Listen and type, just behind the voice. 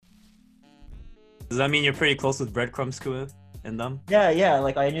Does that mean you're pretty close with Breadcrumbs crew and them? Yeah.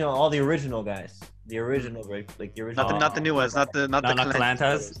 Like I knew all the original guys, the original like the original. Not the new ones, not the Not Calantas.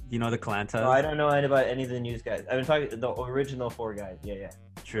 Calantas. You know the No, Calantas? I don't know anything about any of the news guys. I've been talking the original 4 guys. Yeah.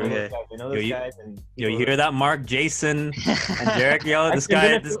 True. Okay. I know those guys. And Yo, you hear that, Mark, Jason, and Derek? Yo, this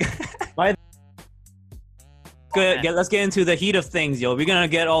Actually, guy. Good. Let's get into the heat of things, yo. We're gonna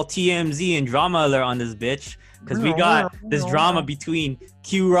get all TMZ and drama alert on this bitch, because we got this drama between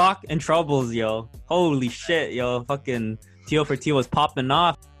Q Rock and Troubles, yo. Holy shit, yo. Fucking Teal for Teal was popping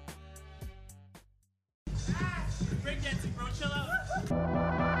off. Breakdancing, bro, chill out.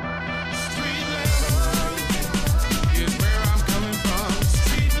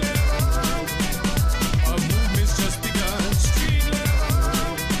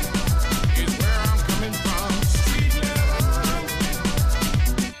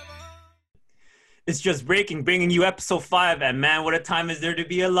 It's just breaking, bringing you episode 5, and man, what a time is there to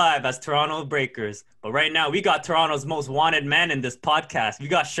be alive as Toronto Breakers. But right now, we got Toronto's most wanted man in this podcast. We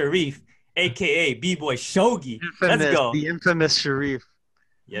got Sharif, aka B-Boy Shogi. Let's go. The infamous Sharif.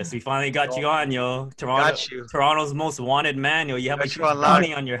 Yes, we finally got you on, yo. Got you. Toronto's most wanted man, yo. You have Got a you on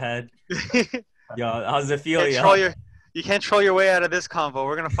bounty on your head. Yo, how's it feel, You can't troll your way out of this convo.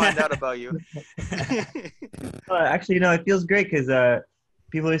 We're gonna find out about you. Actually, it feels great because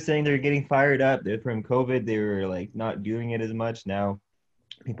people are saying they're getting fired up. They're from COVID. They were like not doing it as much. Now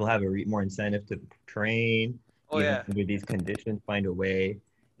people have more incentive to train. Under these conditions, find a way.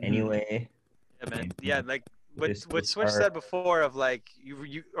 Anyway. Yeah, man. Yeah, like what Switch said before of like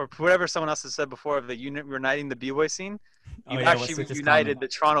you or whatever someone else has said before of the uniting the b-boy scene. You've actually united the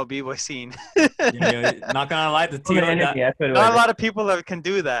Toronto b-boy scene. Not gonna lie, not a lot of people that can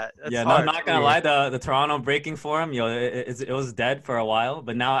do that. That's not gonna lie, the Toronto breaking forum, it was dead for a while,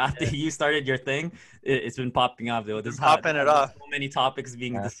 but now after you started your thing, it's been popping up. There's popping it off. So many topics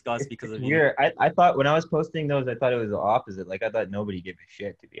being discussed because of you. I thought when I was posting those, I thought it was the opposite. Like I thought nobody gave a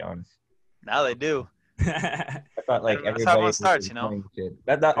shit, to be honest. Now they do. I thought like that's how everyone starts, shit.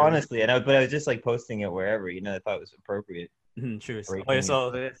 That honestly, but I was just like posting it wherever, I thought it was appropriate. True. So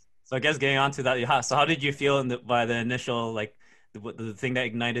I guess getting on to that, so how did you feel by the initial like the thing that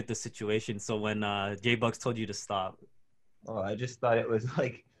ignited the situation? So when J-Bucks told you to stop. Oh, I just thought it was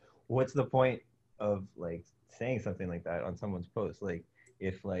like, what's the point of like saying something like that on someone's post? Like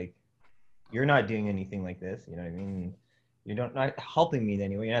if like you're not doing anything like this, you know what I mean? You're not helping me in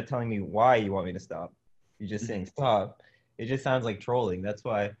any way. You're not telling me why you want me to stop. You're just saying stop. It just sounds like trolling. That's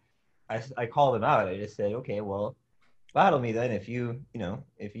why I called him out. I just said, okay, well, battle me then. If you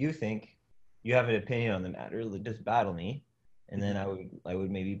think you have an opinion on the matter, just battle me, and then I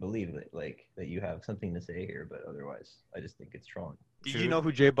would maybe believe that you have something to say here. But otherwise, I just think it's trolling. Did you know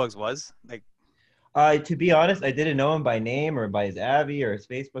who J-Bugs was? Like, to be honest, I didn't know him by name or by his Abby or his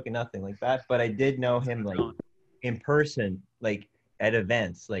Facebook and nothing like that. But I did know him like in person, like at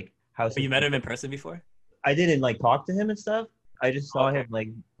events, like House. You met him in person before? I didn't like talk to him and stuff. I just saw him like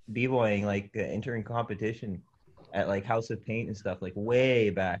b-boying, like entering competition at like House of Paint and stuff, like way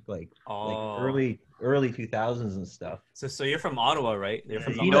back, like early 2000s and stuff. So you're from Ottawa, right? You're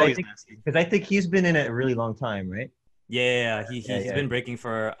from because I think he's been in it a really long time, right? Yeah, he's been breaking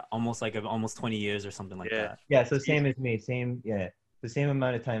for almost 20 years or something like that. Yeah, so same as me, the same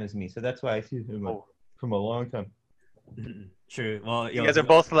amount of time as me. So that's why I see him from a long time. True. Well, you guys are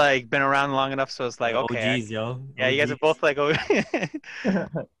both like been around long enough, so it's like okay. OGs, yo. Yeah, you guys are both like. It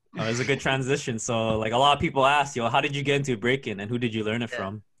was a good transition. So like a lot of people ask, how did you get into breaking and who did you learn it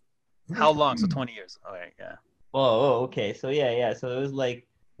from? How long? So 20 years. Okay, yeah. Oh, okay. So yeah. So it was like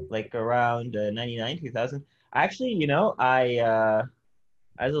around 99, 2000. Actually, I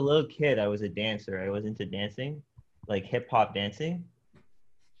as a little kid, I was a dancer. I was into dancing, like hip hop dancing.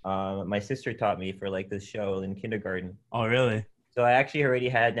 My sister taught me for like this show in kindergarten. Oh, really? So I actually already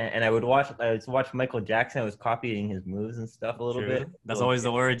had that, and I would watch Michael Jackson. I was copying his moves and stuff a little bit. That's always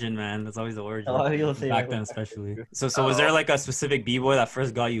the origin, man. That's always the origin. A lot of people say back then, especially. So was there like a specific b-boy that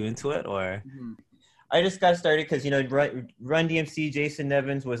first got you into it, or? I just got started because Run DMC, Jason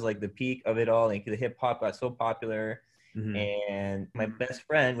Nevins was like the peak of it all. Like the hip hop got so popular, and my best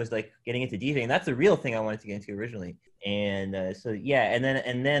friend was like getting into DJing. That's the real thing I wanted to get into originally. And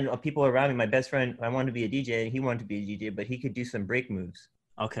and then people around me, my best friend, I wanted to be a DJ, and he wanted to be a DJ, but he could do some break moves.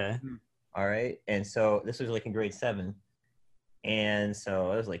 Okay. All right. And so this was like in grade 7. And so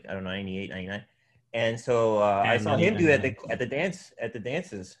I was like, I don't know, 98, 99. And so I saw him do it at the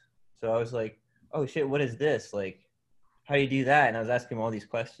dances. So I was like, oh shit, what is this? Like, how do you do that? And I was asking him all these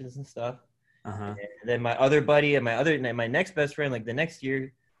questions and stuff. And then my other buddy and my next best friend, like the next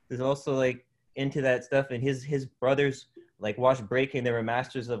year, was also like into that stuff, and his brothers like watched breaking. They were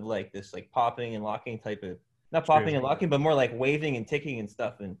masters of like this like popping and locking type of not True. popping and locking, but more like waving and ticking and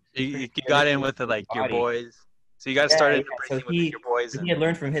stuff. And You got in with like your body. boys. So you got started So breaking with your boys. he had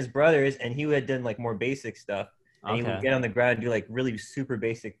learned from his brothers, and he had done like more basic stuff. And he would Okay. get on the ground and do like really super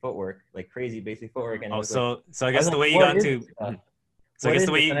basic footwork, like crazy basic footwork. And I Oh, was so I I guess was the like, way you what got is into. this stuff? So I what guess is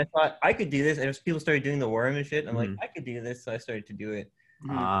the way this? you. And I thought I could do this. And as people started doing the worm and shit, I'm like, Mhm. I could do this. So I started to do it.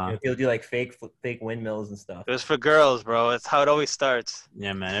 Ah, You know, people do like fake windmills and stuff. It was for girls, bro. It's how it always starts.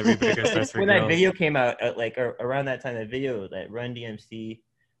 yeah, man. Every breaker starts for When that girls. video came out, like around that time, that video, that Run DMC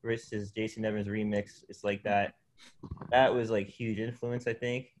versus Jason Evans remix, it's like that. That was like huge influence, I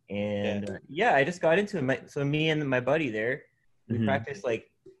think. And yeah, I just got into it. So me and my buddy there, we Mhm. practiced like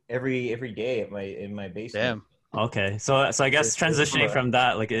every day in my basement. Damn. Okay, so I guess transitioning from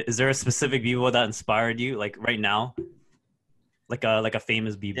that, like, is there a specific b-boy that inspired you, like right now, like a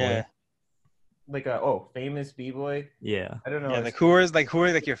famous b-boy? Yeah. Like famous b-boy. Yeah. I don't know. Yeah, like who are like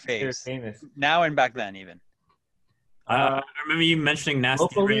your they're faves famous. now and back then even? I remember you mentioning Nasty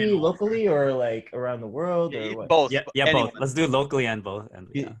Rain. Locally, or like around the world, or what? Both. Yeah, anyone. both. Let's do locally and both. And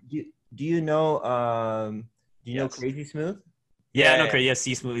Do, yeah, do you know do you know Yes. Crazy Smooth? yeah, no, yeah. okay, yeah,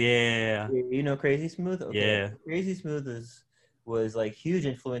 C Smooth, yeah. You know Crazy Smooth? Okay. Yeah. Crazy Smooth was like huge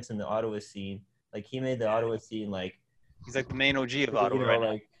influence in the Ottawa scene. Like he made the Ottawa scene like He's like the main OG of you Ottawa know, right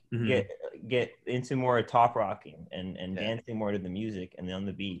now. like Mhm. get into more top rocking and Yeah. dancing more to the music and on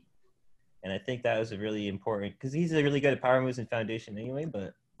the beat. And I think that was a really important because he's really good at power moves and foundation anyway.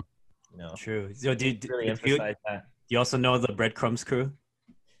 But you know, True. So do really you emphasize that. also know the Breadcrumbs crew?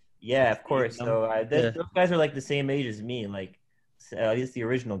 Yeah, of course. them? So Yeah. those guys are like the same age as me, like at least the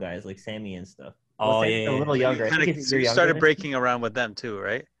original guys, like Sammy and stuff. Oh, Sammy's yeah, a yeah. little younger. I think Kinda, he's a so year you younger started than- breaking around with them too,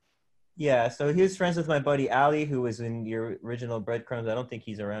 right? Yeah, so he was friends with my buddy Ali, who was in your original Breadcrumbs. I don't think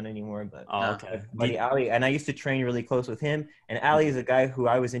he's around anymore, but Oh, No. okay. my buddy Ali, and I used to train really close with him. And Ali is a guy who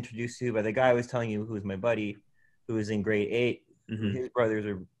I was introduced to by the guy I was telling you, who was my buddy, who was in grade 8. Mhm. His brothers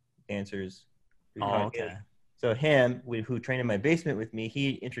are dancers. who Oh, taught okay. him. So him, who trained in my basement with me,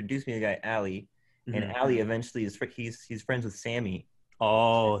 he introduced me to the guy Ali, and Mhm. Ali eventually he's friends with Sammy.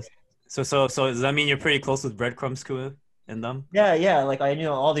 Oh, so does that mean you're pretty close with Breadcrumbs crew and them? Yeah, like I knew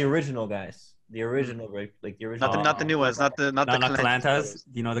all the original guys, the original like the original. Not the new ones, not the Not Calantas. Calantas.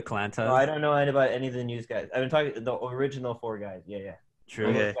 You know the Calantas? No, I don't know any about any of the news guys. I've been talking the original 4 guys. Yeah. True.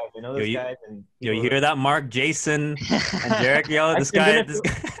 I know Okay. those guys. I know Yo, those you- guys. And Yo, you people- hear that, Mark, Jason, and Derek? Yo, this Actually,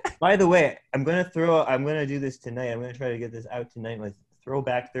 guy. I'm By the way, I'm gonna do this tonight. I'm gonna try to get this out tonight with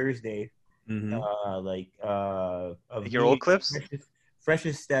Throwback Thursday. Mhm. Of Like your old clips?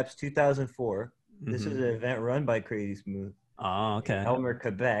 Freshest Steps 2004. This is Mhm. an event run by Crazy Smooth. Oh, okay. Elmer,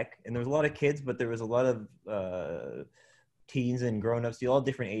 Quebec, and there was a lot of kids, but there was a lot of teens and grown-ups, all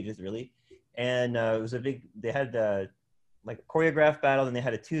different ages, really. And it was a big. They had like a choreographed battle, and they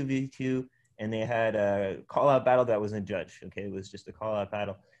had a 2v2, and they had a call-out battle that wasn't judged. Okay, it was just a call-out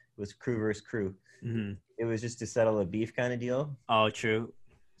battle. It was crew versus crew. Mhm. It was just to settle a beef kind of deal. Oh, true.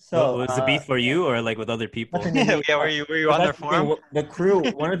 So Was the beef for you or like with other people? nothing- Yeah, were you on their That's the thing, forum? the crew,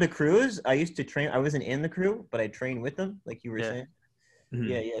 one of the crews, I used to train. I wasn't in the crew, but I trained with them, like you were Yeah. saying.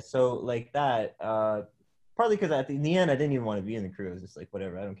 Mhm. Yeah. So like that, partly because in the end I didn't even want to be in the crew. I was just like,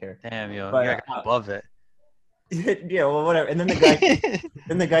 whatever, I don't care. Damn, yo, But, you got above it. Yeah, well, whatever. And then the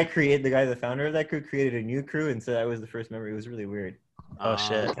founder of that crew created a new crew, and so I was the first member. It was really weird. Oh,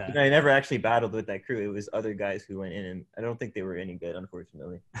 shit. Okay. And I never actually battled with that crew. It was other guys who went in, and I don't think they were any good,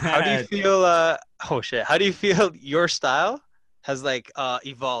 unfortunately. How do you feel? Oh shit! How do you feel your style has like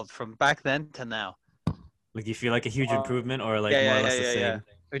evolved from back then to now? Like, do you feel like a huge improvement or like Yeah, more yeah, or less yeah, the yeah,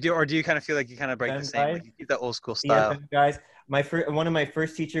 same? Or do you kind of feel like you kind of break the Them same? Like guys? you keep that old school Yeah, style. guys. One of my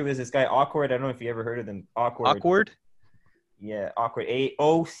first teacher was this guy Awkward. I don't know if you ever heard of them. Awkward. Awkward. Yeah, Awkward.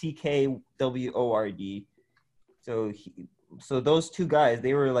 AOCKWORD. So those two guys,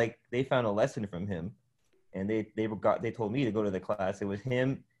 they found a lesson from him, and they told me to go to the class. It was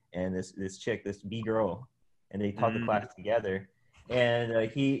him and this chick, this B girl, and they taught the class together. And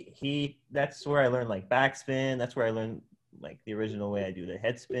that's where I learned like backspin. That's where I learned like the original way I do the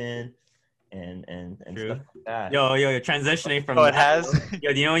head spin, and True. stuff like that. Yo, you're transitioning from Oh, it that- has.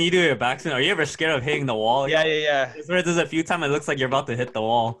 Yo, do you know when you do your backspin, are you ever scared of hitting the wall? Yeah, yeah, yeah. I swear it does a few times. It looks like you're about to hit the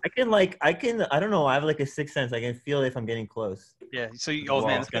wall. I don't know. I have like a sixth sense. I can feel if I'm getting close. Yeah. So you, oh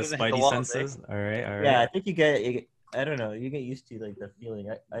man, It's it's got better than hit the spidey wall, senses. All right, all right. Yeah, I think you get. I don't know. You get used to like the feeling.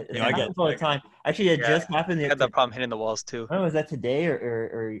 It Yeah, I get happens all the time. Actually, it Yeah, just happened. I had that problem hitting the walls too. I don't know, was that today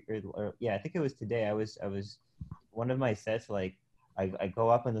or yeah, I think it was today. I was one of my sets, like I go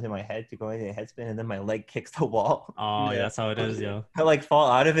up into my head to go into a head spin, and then my leg kicks the wall. Oh, yeah, Yeah. that's how it is, yo. I like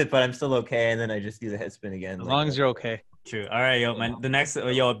fall out of it, but I'm still okay, and then I just do the head spin again. As like, long as you're okay. True. All right, yo, man. The next,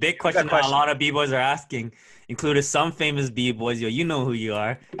 a big question that a question. lot of b-boys are asking, included some famous b-boys. Yo, you know who you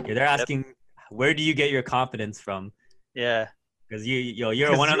are. Yeah, they're asking, where do you get your confidence from? Yeah. Because you're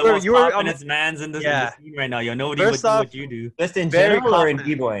 'Cause one of you the were- most you were, confident mans in the scene right now. Yo, nobody would First do off, what you do. Just in Very general or in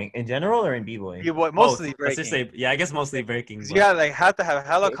confident. b-boying? In general or in b-boying? B-boy, Both. mostly Let's just breaking. say, yeah, I guess mostly breaking. Because But you have to have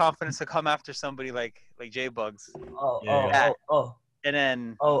hella confidence to come after somebody like J-Bugs. Yeah. And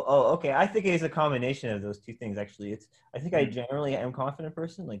then Okay. I think it's a combination of those two things. Actually, I think I generally am a confident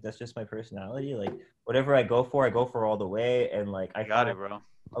person. Like that's just my personality. Like whatever I go for all the way. And like I got find it, bro.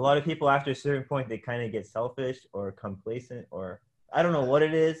 a lot of people after a certain point they kind of get selfish or complacent or I don't know what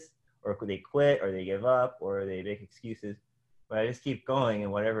it is, or they quit or they give up or they make excuses. But I just keep going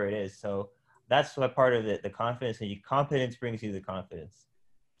and whatever it is. So that's what part of it. The confidence and confidence brings you the confidence.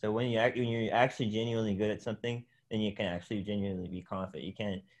 So when you're actually genuinely good at something, then you can actually genuinely be confident.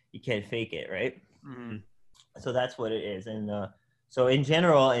 You can't fake it, right? Mm-hmm. So that's what it is. And so in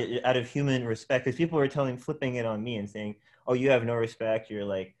general, out of human respect, because people were flipping it on me and saying, "Oh, you have no respect. You're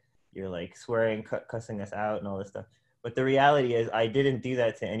like swearing, cussing us out, and all this stuff." But the reality is, I didn't do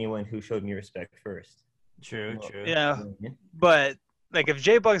that to anyone who showed me respect first. True. Yeah, but like if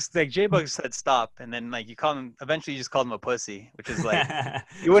J-Bugs said stop, and then like you call him, eventually you just called him a pussy, which is like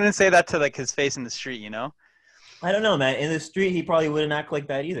you wouldn't say that to like his face in the street, you know? I don't know, man. In the street, he probably wouldn't act like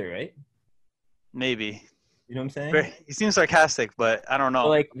that either, right? Maybe. You know what I'm saying? He seems sarcastic, but I don't know. So,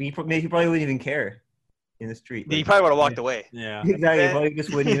 like he probably wouldn't even care in the street. He probably would have walked away. Yeah. Exactly. He probably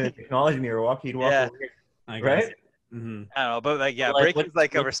just wouldn't even acknowledge me or walk. He'd walk away. Right? Mm-hmm. I don't know, but like breaking's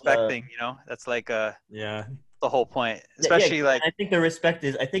like a respect thing, you know? That's like the whole point. Especially like I think the respect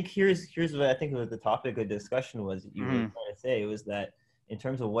is. I think here's what I think the topic of discussion was. You were trying to say was that in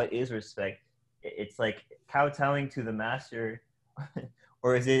terms of what is respect, it's like kowtowing to the master,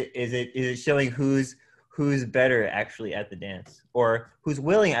 or is it showing who's better actually at the dance, or who's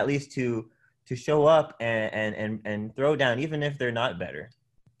willing at least to show up and throw down even if they're not better,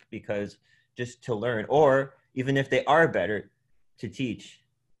 because just to learn, or even if they are better, to teach.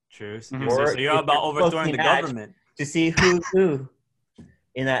 True. So you're about overthrowing the government to see who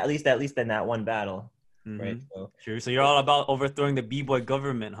in that, at least in that one battle. Right. So, true. So you're all about overthrowing the b-boy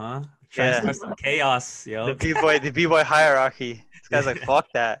government, huh? Trying to start some chaos, yo. The b-boy hierarchy. This guy's like, fuck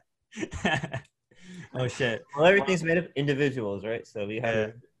that. Oh shit. Well, everything's made of individuals, right? So we have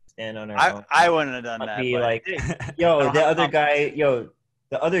to stand on our own. I wouldn't have done that. Be like, the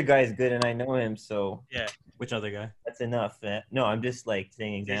other guy is good and I know him, so yeah. Which other guy? That's enough. No, I'm just like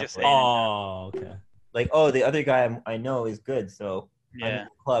saying examples. Okay. Like, the other guy I know is good, so I'm in the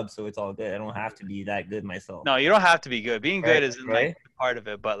club, so it's all good. I don't have to be that good myself. No, you don't have to be good. Being good isn't like part of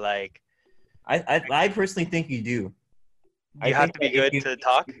it, but like, I personally think you do. You have to be good to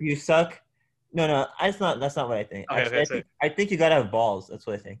talk. If you suck, no, that's not what I think. Okay, I think you gotta have balls. That's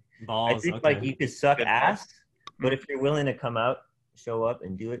what I think. Balls. I think like you could suck ass, but if you're willing to come out, show up,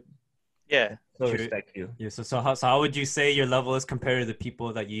 and do it, so respect you. Yeah. So how would you say your level is compared to the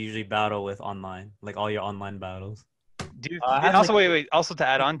people that you usually battle with online, like all your online battles? Do you, also to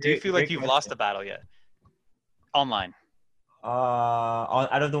add on, do you feel like you've lost a battle yet? Online.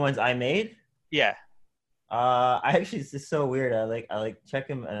 Out of the ones I made? Yeah. I actually, it's just so weird. I like check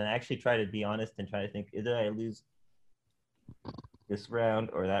them and I actually try to be honest and try to think, either I lose this round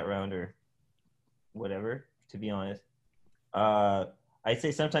or that round or whatever, to be honest. I'd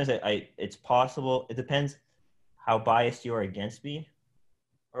say sometimes it's possible. It depends how biased you are against me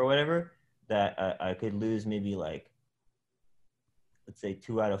or whatever, that I could lose maybe like, let's say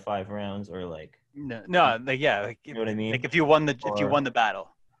 2 out of 5 rounds, or like you know what I mean. Like if you won the battle.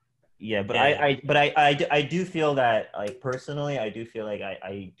 Yeah, but I do feel that, like, personally, I do feel like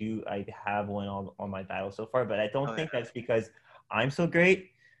I have won all my battles so far, but I don't think that's because I'm so great.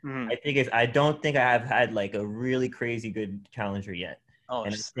 I think I don't think I have had like a really crazy good challenger yet. Oh,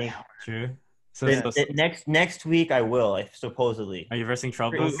 and I think true. So next week I will, supposedly. Are you versing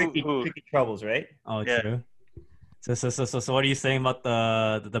Troubles? Tricky Troubles, right? Oh, true. So what are you saying about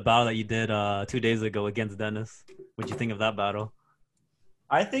the battle that you did 2 days ago against Dennis? What'd you think of that battle?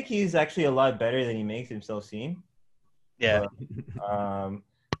 I think he's actually a lot better than he makes himself seem. Yeah.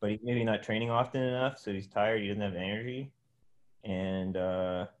 But he's maybe not training often enough, so he's tired. He doesn't have energy, and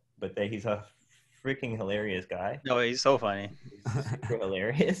but that he's a freaking hilarious guy. No, he's so funny. He's super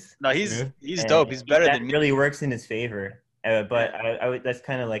hilarious. No, he's dope. He's better than me. Really works in his favor. But I would, that's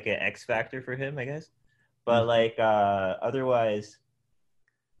kind of like an X factor for him, I guess. But like otherwise,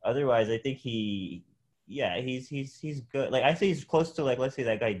 I think he's good. Like I say, he's close to, like, let's say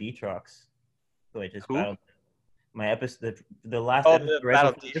that guy Detrox, who I just battled. My episode, the last episode,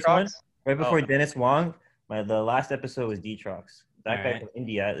 right before Dennis Wong. the last episode was Detrox. That All guy right. from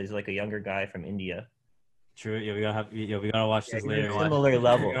India is like a younger guy from India. True. Yeah, we gotta watch this He's later. a similar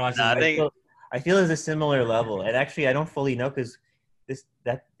level. We gotta watch Nah, this later. I feel it's a similar level, and actually, I don't fully know because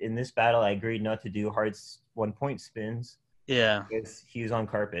in this battle, I agreed not to do hard 1-point spins Yeah. because he was on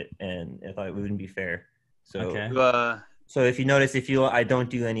carpet, and I thought it wouldn't be fair. So, Okay. so if you notice, I don't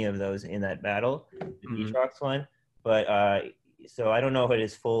do any of those in that battle, the Mhm. Detrox one, but so I don't know what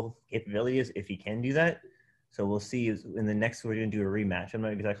his full capability is if he can do that. So we'll see. In the next, we're gonna do a rematch. I'm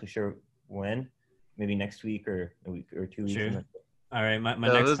not exactly sure when. Maybe next week or a week or 2 weeks. Sure. All right. My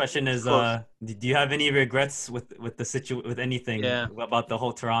No, next this question is: close. do you have any regrets with with anything Yeah. about the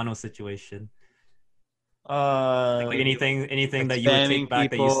whole Toronto situation? Uh, Like anything like that you would spamming take back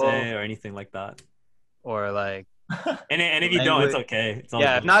that you people. say, or anything like that? Or like, And if you don't, it's Language. okay. It's all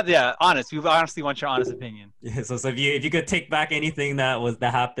yeah, if good. not, yeah, honest. We honestly want your honest opinion. Yeah, so if you could take back anything that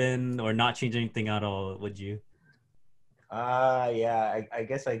happened or not change anything at all, would you? yeah, I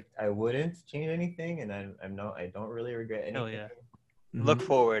guess I wouldn't change anything, and I don't really regret anything. Hell yeah. Mhm. Look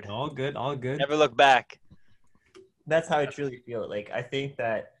forward. All good, all good. Never look back. That's how I truly feel. Like I think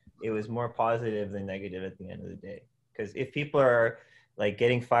that it was more positive than negative at the end of the day. Because if people are like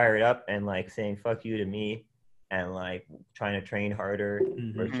getting fired up and like saying "fuck you" to me, and like trying to train harder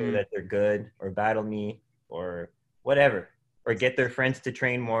or show Mhm. that they're good or battle me or whatever, or get their friends to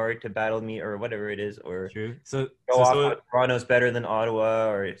train more to battle me or whatever it is, or True. So go off how Toronto's better than Ottawa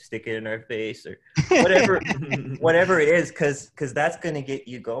or stick it in our face or whatever whatever it is, because that's going to get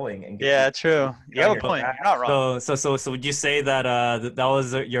you going and get Yeah, you true. You have a your point. back. You're not wrong. So would you say that that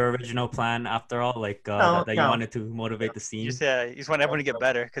was your original plan after all? Like No, that you no. wanted to motivate the scene? You just want everyone to get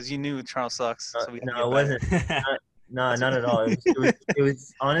better because you knew Toronto sucks. So we can No, get it better. wasn't. No, not at all. It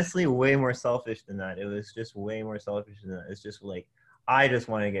was honestly way more selfish than that. It was just way more selfish than that. It's just like I just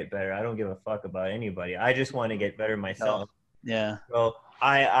want to get better. I don't give a fuck about anybody. I just want to get better myself. Yeah. So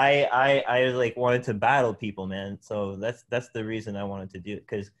I like wanted to battle people, man. So that's the reason I wanted to do it,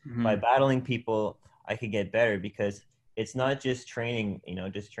 because by Mhm. battling people, I could get better, because it's not just training,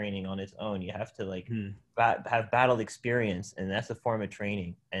 just training on its own. You have to like have battle experience, and that's a form of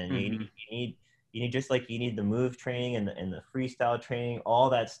training. And Mhm. you need just like you need the move training and the freestyle training, all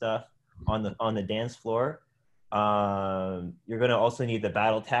that stuff on the dance floor. You're gonna also need the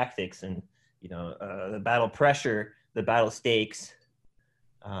battle tactics and the battle pressure, the battle stakes,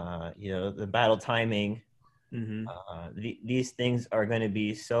 the battle timing. Mm-hmm. These things are going to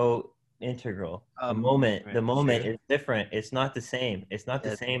be so integral. The right, moment sure. is different. It's not the same. It's not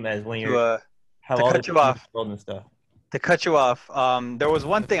the same as when To, you're have to all cut the you off. world and stuff. To cut you off, there was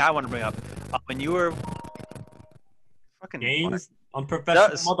one thing I want to bring up. When you were fucking Games, unprofessional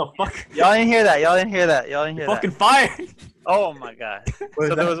That's- motherfucker. y'all didn't hear that. Y'all didn't hear that. Y'all didn't You're hear fucking that. fired. Oh my god. What So is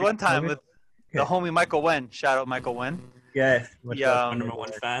there that? was one time with the Okay. homie Michael Wen. Shout out Michael Wen. Yes. Yeah, Our number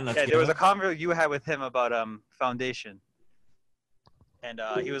one fan. Let's Yeah, get there was a him. convo you had with him about foundation, and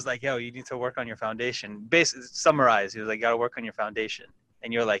he was like, "Yo, you need to work on your foundation." Basically, summarize. He was like, "You gotta work on your foundation,"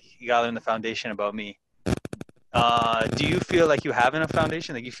 and you're like, "You gotta learn the foundation about me." Do you feel like you have enough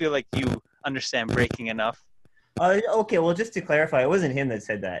foundation? Like you feel like you understand breaking enough? Okay. Well, just to clarify, it wasn't him that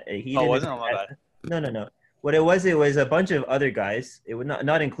said that. He didn't. Wasn't? Oh my bad. No. What it was a bunch of other guys. It would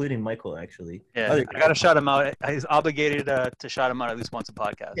not including Michael, actually. Yeah, Other I gotta shout him out. He's obligated to shout him out at least once a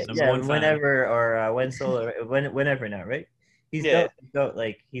podcast. Number one fan. whenever or when solo, whenever now, right? He's Yeah. dope. He's dope.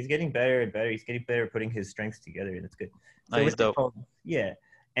 Like he's getting better and better. He's getting better at putting his strengths together, and it's good. No, he's what's it dope. called? Yeah.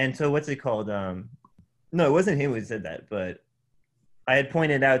 And so what's it called? No, it wasn't him who said that, but I had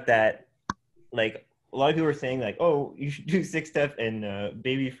pointed out that like a lot of people were saying like, oh, you should do 6-step and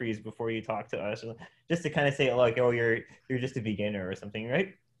baby freeze before you talk to us, just to kind of say like, oh, you're just a beginner or something,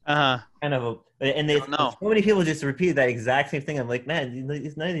 right? Kind of and they No. so many people just repeat that exact same thing. I'm like, man,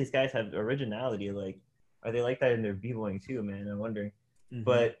 none of these guys have originality. Like, are they like that in their b-boying too, man? I'm wondering. Mhm.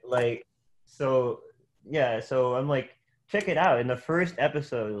 But like, so I'm like, check it out. In the first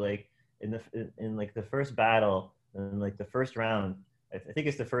episode, like in like the first battle, in like the first round, I think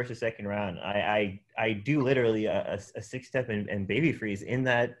it's the first or second round. I do literally a 6-step and baby freeze in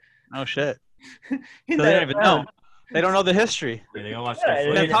that. Oh shit. in They that don't even round. know. They don't know the history. Yeah, they gotta watch Yeah, their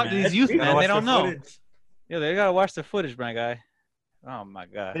and footage, talk to man. these youth, They gotta man. watch They don't their know. footage. Yeah, they gotta watch the footage, my guy. Oh my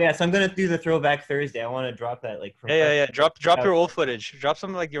god. But yeah, so I'm gonna do the throwback Thursday. I want to drop that like. From Yeah. Drop your old footage. Drop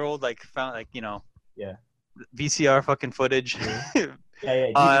some like your old like found like Yeah. VCR fucking footage.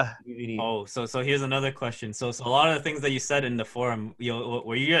 Yeah. DVD. Oh, so here's another question. So a lot of the things that you said in the forum,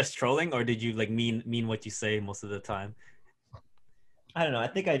 were you just trolling, or did you like mean what you say most of the time? I don't know. I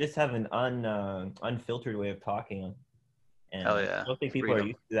think I just have an unfiltered way of talking, and Hell yeah. I don't think people are Freedom.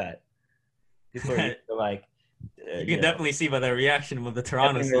 used to that. People are used to like You can definitely see by the reaction of the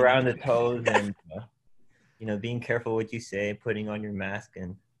Toronto stepping scene. around the toes and being careful what you say, putting on your mask,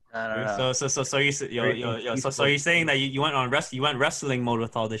 and No. So you so you're saying that you went on you went wrestling mode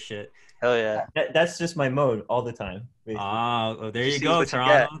with all this shit. Hell yeah. that's just my mode all the time. Basically. Ah, well, there you See go, what you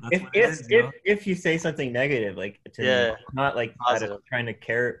Toronto. That's If what it is, yo. if you say something negative, like to Yeah. me, not like out of Positive. trying to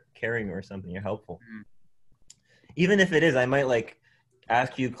caring or something, you're helpful. Mhm. Even if it is, I might like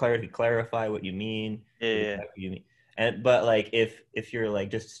ask you to clarify what you mean. Yeah. What you mean. But like if you're like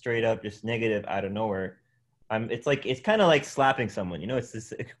just straight up just negative out of nowhere, it's kind of like slapping someone. It's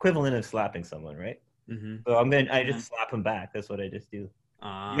this equivalent of slapping someone, right? Mm-hmm. So I just slap him back. That's what I just do.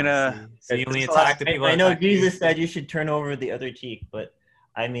 You're gonna- so you only It's attack the people. I know attack you. Jesus said you should turn over the other cheek, but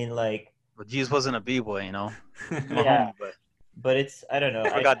I mean like Well, Jesus wasn't a b-boy, you know. Yeah. But but it's I don't know.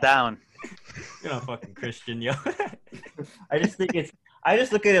 I got down. You're not fucking Christian, yo. I just think I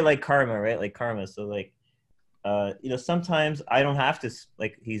just look at it like karma, right? Like karma. So like, sometimes I don't have to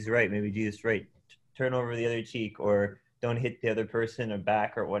like. He's right. Maybe Jesus is right. Turn over the other cheek, or don't hit the other person or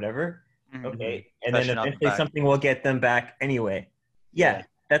back or whatever. Mhm. Okay, and Especially then not the eventually back. something will get them back anyway. Yeah, Yeah.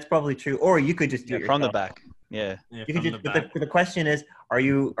 that's probably true. Or you could just do it From the yourself. back. Yeah. Yeah, You from could the just. back. But the question is, are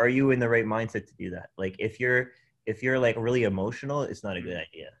you in the right mindset to do that? Like, if you're like really emotional, it's not a good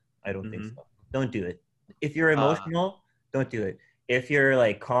idea. I don't think Mhm. so. Don't do it. If you're emotional, don't do it. If you're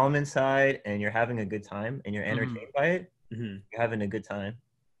like calm inside and you're having a good time and you're entertained by it, Mhm. you're having a good time.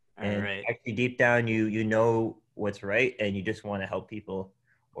 All And right. actually, deep down, you know what's right, and you just want to help people.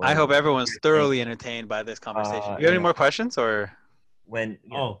 Or I hope everyone's thoroughly entertained by this conversation. You have any more questions or? when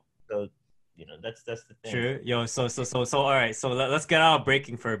Oh, so that's the thing. true. Yo, so all right. So let's get out of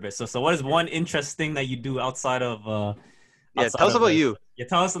breaking for a bit. So what is one interesting that you do outside of Yeah, outside tell us of about this? you. Yeah,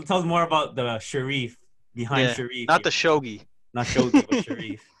 tell us more about the Sharif behind Yeah, Sharif. Not the shogi. not Shogi, but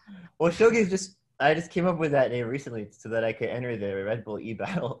Sharif. Well, Shogi I just came up with that name recently so that I could enter the Red Bull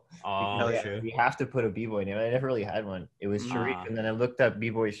e-battle. Oh, Because true. we have to put a b-boy name. I never really had one. It was Sharif, Ah. and then I looked up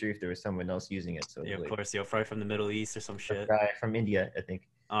b-boy Sharif. There was someone else using it. So Yeah, of like, course. You're probably from the Middle East or some a shit. guy from India, I think.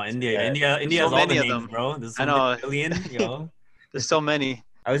 Oh, India. Yeah. India So has all the many of names, them. bro. There's I so know. many billion, yo. There's so many.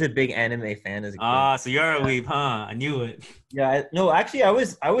 I was a big anime fan as a kid. Ah, so you're a weeb, huh? I knew it. Yeah, no, actually, I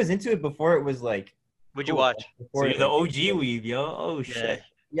was into it before it was like. Would you cool. watch? So Before you're it, the like, OG weeb, yo. Oh shit.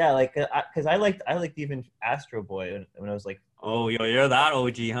 Yeah, like because I liked even Astro Boy when I was like. Oh, yo, you're that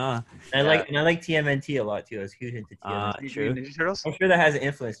OG, huh? And Yeah. I like TMNT a lot too. I was huge into TMNT. Ah, true. Ninja Turtles? I'm sure that has an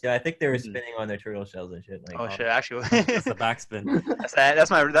influence. Yeah, I think they were Mhm. spinning on their turtle shells and shit. Like, Oh shit! Actually, That's the backspin.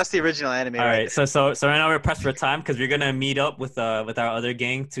 that's the original anime. All right right, so right now we're pressed for time because we're gonna meet up with our other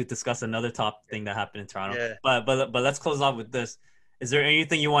gang to discuss another top thing that happened in Toronto. Yeah. But let's close off with this. Is there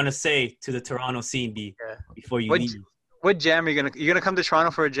anything you want to say to the Toronto scene, B, Yeah. before you What- leave? What jam are you gonna come to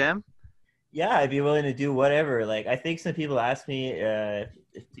Toronto for a jam? yeah, I'd be willing to do whatever. Like, I think some people ask me if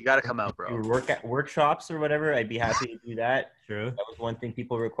You gotta come out, do bro. workshops or whatever. I'd be happy to do that. True. That was one thing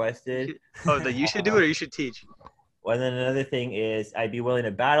people requested. Oh, that you should do it or you should teach. And then another thing is I'd be willing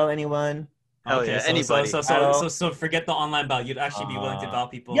to battle anyone. Hell yeah, so, anybody. So forget the online battle. You'd actually be willing to battle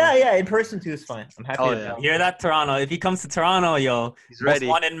people. Yeah, in person too is fine. I'm happy Oh, to yeah. battle. Hear that, Toronto? If he comes to Toronto, yo, He's most ready.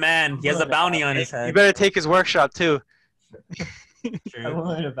 wanted man. He has a bounty on his You head. better take his workshop too. I'm True.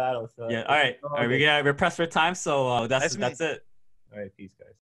 willing to battle. So Yeah. All right. We're pressed for time, so that's Nice it. All right, peace,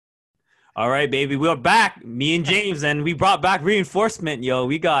 guys. All right, baby. We're back, me and James, and we brought back reinforcement, yo.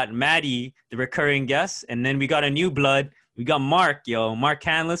 We got Maddie, the recurring guest, and then we got a new blood. We got Mark, yo. Mark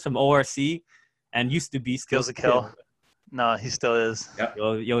Canlis from ORC, and used to be Skills to kill. No, he still is.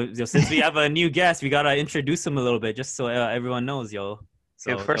 Yo, since we have a new guest, we gotta introduce him a little bit, just so everyone knows, yo.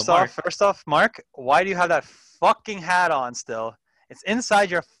 So, Okay, first Mark. off, Mark, why do you have that fucking hat on still? It's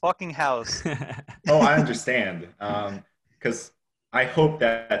inside your fucking house. Oh, I understand. Because I hope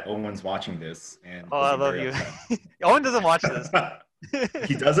that Owen's watching this. And Oh, I will be love very you. upset. Owen doesn't watch this.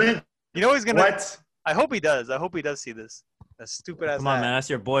 He doesn't? You know he's gonna. What? I hope he does. I hope he does see this. That stupid ass Come on, hat. man. That's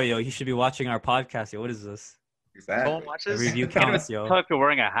your boy, yo. He should be watching our podcast, yo. What is this? Exactly. Owen The watches. review Can't even counts, yo. tell if you're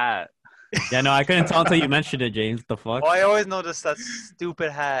wearing a hat. Yeah, no, I couldn't tell until you mentioned it, James. The fuck? Oh, I always notice that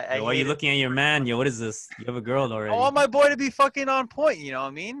stupid hat. I Yo, why are you hate it. looking at your man, yo? What is this? You have a girl already. I want my boy to be fucking on point. You know what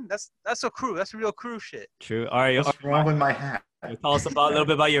I mean? That's a crew. That's a real crew shit. True. All right, yo. What's wrong with my hat? Yo, tell us about a little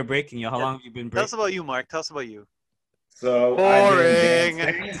bit about your breaking, yo. How long have you been Tell us breaking? about you, Mark. Tell us about you. So Boring.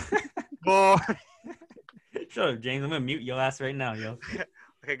 I've been dancing. Boy. Shut up, James. I'm gonna mute your ass right now, yo.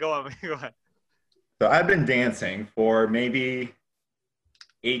 Okay, go on. Go on. So I've been dancing for maybe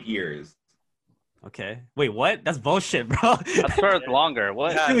 8 years. Okay. Wait, what? That's bullshit, bro. That's where it's longer.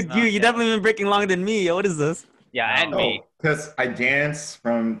 What? Yeah. Dude, not- you yeah. definitely been breaking longer than me, yo. What is this? Yeah, and me. because I danced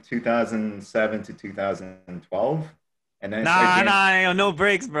from 2007 to 2012, and then Nah, nah, no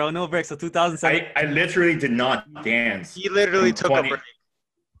breaks, bro. No breaks. So 2007. I literally did not dance. He literally from took a break.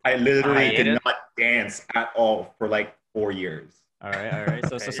 I literally did Hiatus? not dance at all for like 4 years. All right.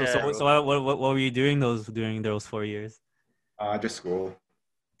 So Okay, so what were you doing during those 4 years? Just school.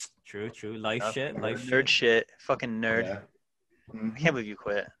 True. Life shit. Nerd shit. Fucking nerd. Yeah. Mhm. I can't believe you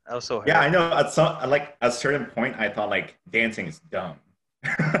quit. I was so hurt. Yeah, I know. At a certain point, I thought like dancing is dumb.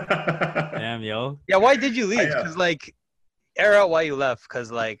 Damn, yo. Yeah, why did you leave? know. Because like, air out why you left.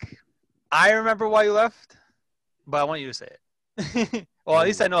 Because like, I remember why you left, but I want you to say it. Well, at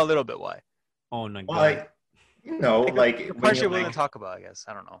least I know a little bit why. Oh my Well, god. like, like The when part you're you're willing like, to talk about, I guess.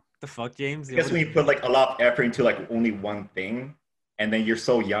 I don't know. The fuck, James? I guess when you put like a lot of effort into like only one thing, and then you're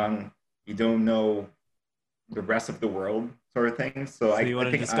so young, you don't know the rest of the world, sort of thing. So you want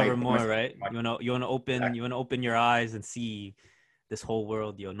to think discover I more, messed right? up. You want to open Exactly. you want to open your eyes and see this whole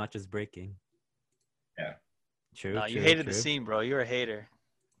world, yo, not just breaking. Yeah. True. No, you true, hated the true. scene, bro. You're a hater.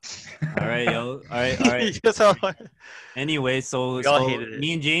 All right, yo. All right. That's how- Anyway, so, We all so hated it.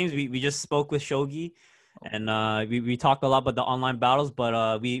 me and James, we just spoke with Shogi, and we talked a lot about the online battles,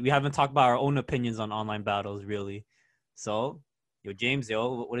 but we haven't talked about our own opinions on online battles, really. So, yo, James,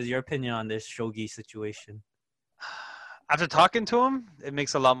 yo, what is your opinion on this Shogi situation? After talking to him, it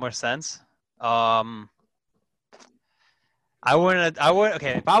makes a lot more sense.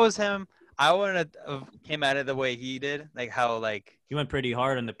 Okay, if I was him, I wouldn't have came at it the way he did, like how like He went pretty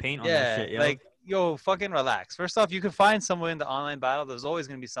hard on the paint on that yeah, shit, yo. like yo, fucking relax. First off, you can find someone in the online battle. There's always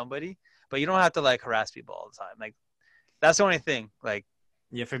gonna be somebody, but you don't have to like harass people all the time. Like that's the only thing. Like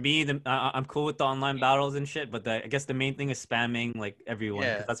Yeah, for me, I'm cool with the online battles and shit, but I guess the main thing is spamming like everyone,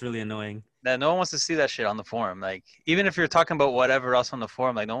 'cause Yeah. that's really annoying. that no one wants to see that shit on the forum. Like even if you're talking about whatever else on the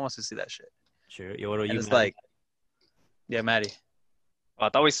forum, like no one wants to see that shit. Sure. Yo, what are And you? it's Matt? like, yeah, Maddie. Well, I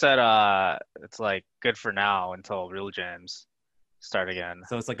thought we said it's like good for now until real jams start again.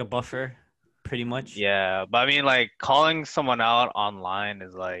 So it's like a buffer, pretty much. Yeah, but I mean, like calling someone out online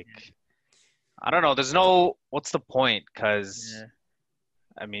is like, I don't know. What's the point? Because Yeah.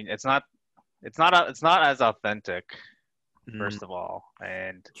 I mean, it's not as authentic. Mm, First of all,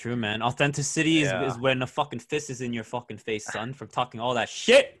 and true, man. Authenticity Yeah. is when a fucking fist is in your fucking face, son, from talking all that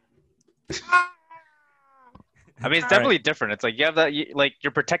shit. I mean, it's definitely different. It's like you have that, like you're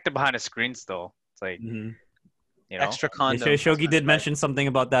protected behind a screen still. It's like Mhm. you know, Extra Yeah, condom. Shogi did mention something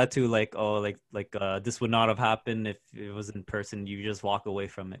about that too, like this would not have happened if it was in person. You just walk away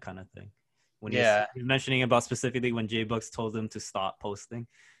from it, kind of thing. When Yeah. he was mentioning about specifically when J Bucks told him to stop posting.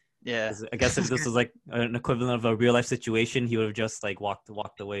 Yeah. 'Cause I guess if this was like an equivalent of a real life situation, he would have just like walked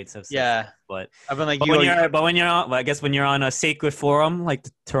away instead of saying Yeah. stuff. But I've been like, But yo, when you're on, well, I guess when you're on a sacred forum like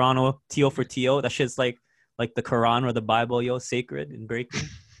the Toronto TO for TO, that shit's like the Quran or the Bible, yo, sacred and breaking.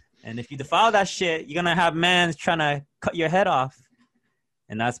 And if you defile that shit, you're gonna have mans trying to cut your head off,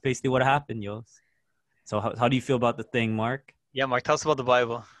 and that's basically what happened, yo. So how do you feel about the thing, Mark? yeah, Mark, tell us about the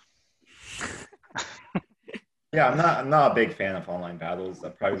Bible. Yeah, I'm not a big fan of online battles.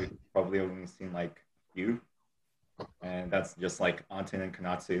 I've probably only seen like a few, and that's just like Anton and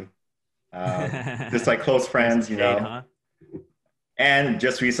Kanatsu, just like close friends, you know. Shade, huh? And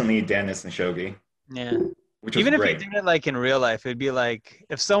just recently, Dennis and Shogi, Yeah. which was Even if great. you did it like in real life, it'd be like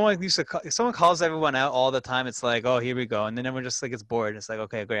if someone calls everyone out all the time, it's like, oh, here we go, and then everyone just like gets bored. It's like,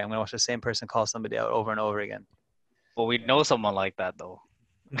 okay, great, I'm gonna watch the same person call somebody out over and over again. well, we know someone like that though.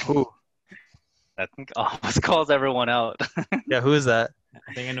 Who? That almost calls everyone out. Yeah, who is that?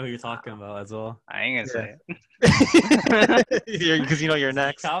 I think I know who you're talking about as well. I ain't gonna say it. Because you know you're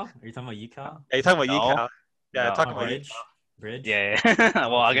next. Yeah, Yikao? Are you talking about Yikao? you're talking about No. Yikao. Yeah, No. talking about Bridge? Yikao. Bridge? Yeah.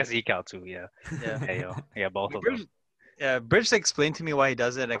 Well, I guess Ecal too. Yeah. Yeah. Yeah, yo. Yeah, both of Bridge, them. yeah, Bridge explained to me why he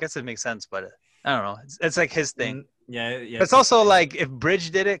does it. I guess it makes sense, but I don't know. It's like his thing. Yeah. It's also like if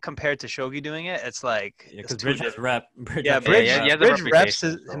Bridge did it compared to Shogi doing it, it's like because it's too Bridge has different. rep. Bridge Yeah, has Bridge, yeah, yeah, the Bridge reps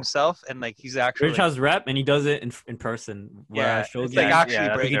reputation, so. himself, and like he's actually Bridge has rep and he does it in person. yeah, Whereas it's Shogi, like Yeah, actually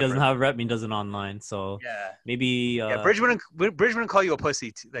that's he breaking. doesn't have rep and he does it online. So Yeah, maybe yeah. Bridge wouldn't call you a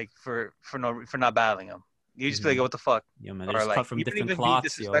pussy like for not battling him. You just be like, what the fuck, yeah, man, they or just like cut from you wouldn't different even be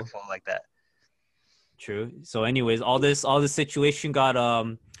cloths, yo. disrespectful like that. True. So, anyways, all this situation got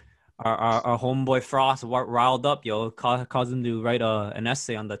our homeboy Frost riled up, yo. Caused him to write an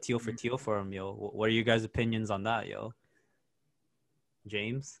essay on the TO for TO forum, yo. What are you guys' opinions on that, yo?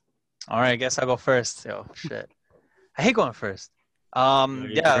 James? All right, I guess I'll go first. Yo, shit, I hate going first. You're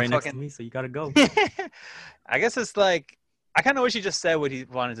Yeah, right next to fucking. me, so you gotta go. I guess it's like I kind of wish he just said what he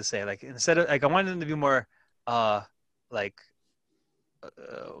wanted to say. Like instead of like I wanted him to be more like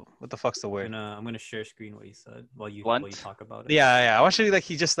what the fuck's the word? I'm gonna share screen what you said while you Blunt? talk about it. Yeah. I want you to like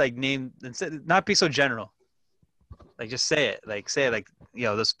he just like name instead not be so general. Like just say it. Like say it like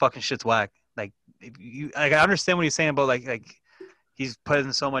this fucking shit's whack. Like if you like I understand what he's saying about like he's put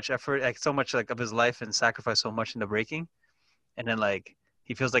in so much effort, like so much like of his life and sacrificed so much into breaking, and then like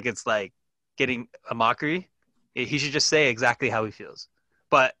he feels like it's like getting a mockery. He should just say exactly how he feels.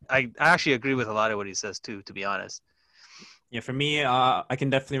 But I actually agree with a lot of what he says too, to be honest. Yeah, for me, I can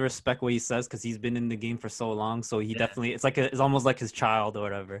definitely respect what he says because he's been in the game for so long. So he definitely, it's almost like his child or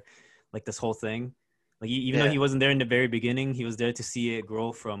whatever, like this whole thing. Like even though he wasn't there in the very beginning, he was there to see it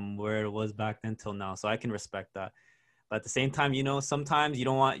grow from where it was back then till now. So I can respect that. But at the same time, sometimes you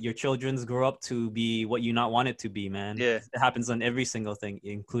don't want your children's grow up to be what you not want it to be, man. Yeah. It happens on every single thing,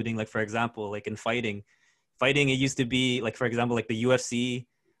 including like, for example, like in fighting, it used to be like, for example, like the UFC,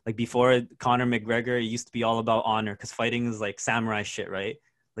 like before Conor McGregor, it used to be all about honor because fighting is like samurai shit, right?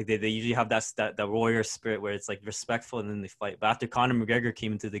 Like they usually have that warrior spirit where it's like respectful and then they fight. But after Conor McGregor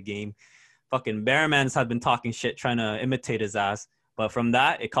came into the game, fucking Bearmans had been talking shit trying to imitate his ass. But from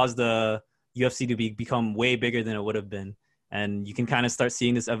that, it caused the UFC to become way bigger than it would have been. And you can kind of start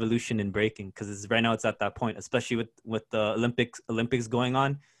seeing this evolution in breaking because right now it's at that point, especially with the Olympics going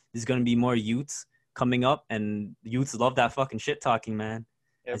on. There's going to be more youths coming up and youths love that fucking shit talking, man.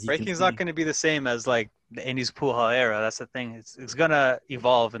 Yeah, breaking's not going to be the same as like the Indies pool hall era. That's the thing. It's going to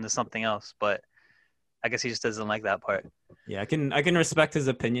evolve into something else, but I guess he just doesn't like that part. Yeah, I can respect his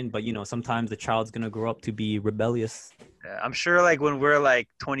opinion, but sometimes the child's going to grow up to be rebellious. Yeah, I'm sure like when we're like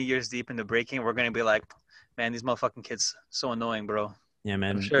 20 years deep into breaking, we're going to be like, man, these motherfucking kids so annoying, bro. Yeah,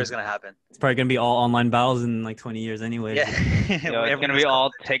 man. I'm sure it's going to happen. It's probably going to be all online battles in like 20 years anyway. Yeah. It's going to be all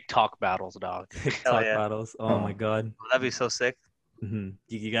TikTok battles, dog. TikTok battles. Oh my God. That'd be so sick. Mm-hmm.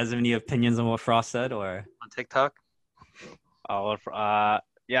 Do you guys have any opinions on what Frost said or on TikTok?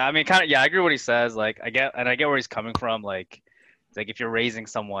 Yeah, I mean, kind of. Yeah, I agree with what he says. Like, I get where he's coming from. Like, it's like if you're raising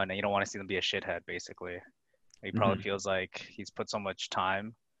someone and you don't want to see them be a shithead, basically, he probably feels like he's put so much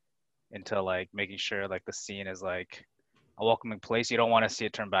time into like making sure like the scene is like a welcoming place. You don't want to see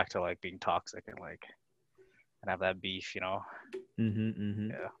it turn back to like being toxic and have that beef, Yeah.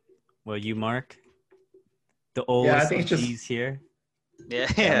 Well, you, Mark, the I think it's just here.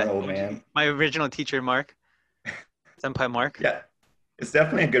 Yeah. Old man. My original teacher, Mark. Senpai Mark. Yeah. It's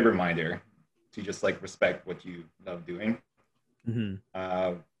definitely a good reminder to just like respect what you love doing.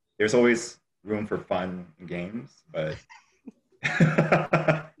 Mm-hmm. There's always room for fun and games, but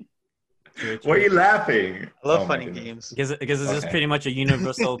why are you laughing? I love funny games. I guess it's just pretty much a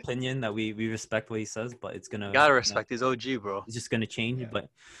universal opinion that we respect what he says, but it's gonna gotta respect his OG, bro. It's just gonna change. But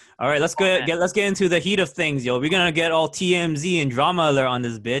all right, let's get into the heat of things, yo. We're gonna get all TMZ and drama alert on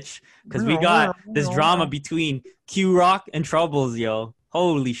this bitch because we got this drama between Q Rock and Troubles, yo.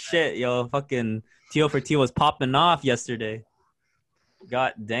 Holy shit, yo. Fucking Tio for Tio was popping off yesterday.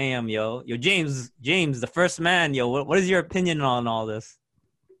 God damn, yo. Yo, James, the first man, yo. What is your opinion on all this?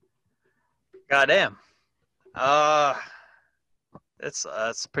 Goddamn.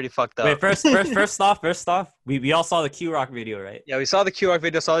 It's pretty fucked up. Wait, first off, we all saw the Q Rock video, right? Yeah, we saw the Q Rock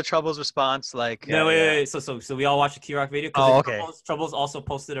video, saw the Troubles response. Like, wait. So we all watched the Q Rock video. Oh, okay. Troubles also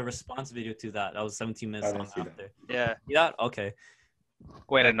posted a response video to that. That was 17 minutes long after. Yeah. Yeah. Okay.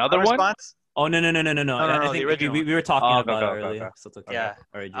 Wait, another one? Response? Oh no! I think we were talking about it earlier. Okay. So it's okay. Yeah.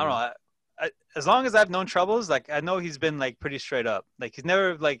 All right. I don't know. As long as I've known Troubles, like I know he's been like pretty straight up. Like he's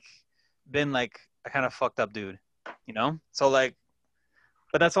never like been like a kind of fucked up dude, So like,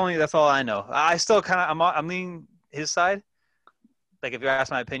 but that's all I know. I still kind of I'm leaning his side. Like if you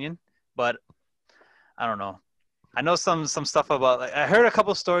ask my opinion, but I don't know. I know some stuff about like I heard a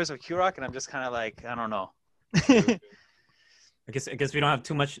couple stories of Q Rock, and I'm just kind of like I don't know. I guess we don't have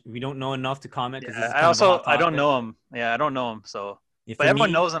too much. We don't know enough to comment. I don't know him. Yeah, I don't know him. So, but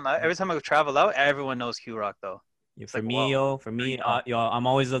everyone knows him. Every time I travel out, everyone knows Q Rock though. Yeah, for me, I'm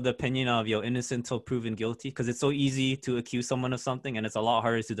always of the opinion of innocent until proven guilty because it's so easy to accuse someone of something and it's a lot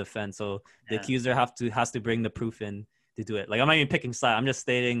harder to defend. So the accuser has to bring the proof in to do it. Like I'm not even picking side. I'm just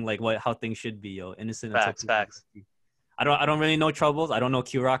stating like how things should be. Innocent. Facts. I don't really know Troubles. I don't know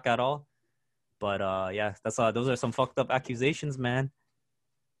Q Rock at all. But that's those are some fucked up accusations, man.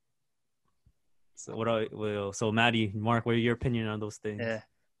 So so Maddie, Mark, what are your opinion on those things? Yeah.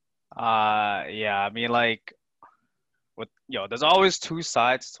 I mean, like, there's always two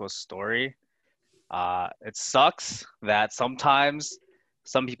sides to a story. It sucks that sometimes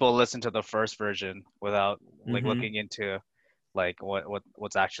some people listen to the first version without like looking into like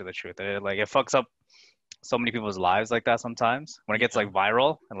what's actually the truth. It fucks up so many people's lives like that sometimes. When it gets like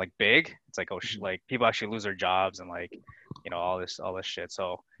viral and like big, it's like like people actually lose their jobs and like all this shit.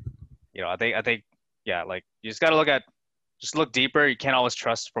 So, I think, yeah, like you just gotta look deeper. You can't always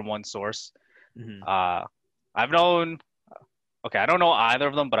trust from one source. Mhm. I've known, okay, I don't know either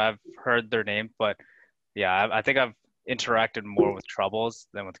of them, but I've heard their name. But yeah, I think I've interacted more with Troubles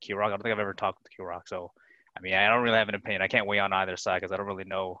than with Q Rock. I don't think I've ever talked with Q Rock. So, I mean, I don't really have an opinion. I can't weigh on either side because I don't really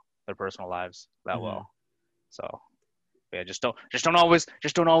know their personal lives that Mhm. well. So, yeah, just don't always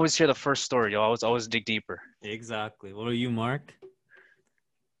hear the first story. You always dig deeper. Exactly. What are you, Mark?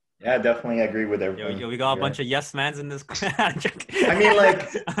 Yeah, definitely agree with Yo, everyone. we got a Yeah. bunch of yes mans in this. I'm I mean, like,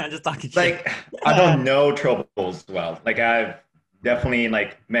 I'm just talking shit. like I don't know Troubles well. Like I've definitely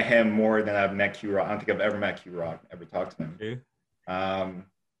like met him more than I've met Q Rock. I don't think I've ever met Q Rock, ever talked to him. True.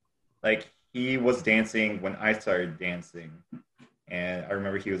 Like he was dancing when I started dancing, and I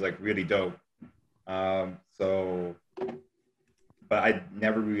remember he was like really dope. But I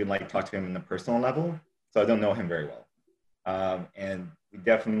never really like talked to him in the personal level, so I don't know him very well. And we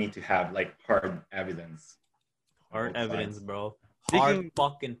definitely need to have like hard evidence. Hard Both evidence, sides. bro. Speaking- Hard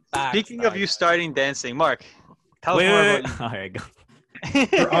fucking facts. Speaking of dog. you starting dancing, Mark, tell Wait, us more wait, about All right, go.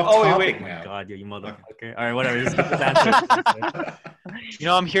 We're off oh, topic wait. Oh my now. God, you motherfucker. All right, whatever. Just answer.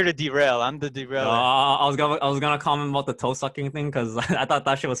 I'm here to derail. I'm the derailer. I was gonna comment about the toe sucking thing because I thought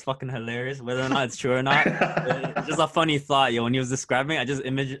that shit was fucking hilarious. Whether or not it's true or not, it's just a funny thought, yo. When he was describing, it, I just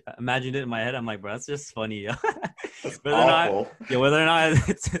imagined it in my head. I'm like, bro, that's just funny, yo. That's whether or not, awful. yeah, whether or not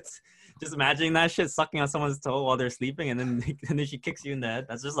it's just imagining that shit sucking on someone's toe while they're sleeping, and then she kicks you in the head.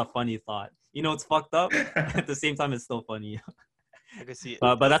 That's just a funny thought. It's fucked up. At the same time, it's still funny. I can see it.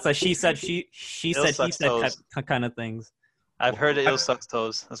 But that's a she said she It'll said he suck said toes. kind of things. I've heard it sucks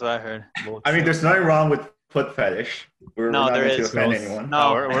toes. That's what I heard. I mean, there's nothing wrong with foot fetish. We're No, not there going to is. offend Gross. anyone.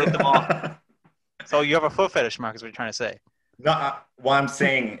 No, we're- hit them all. So you have a foot fetish, Mark, is what you're trying to say. No, what I'm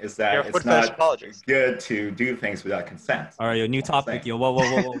saying is You're that a foot it's fetish not apologist. good to do things without consent. All right, yo, new That's what I'm topic,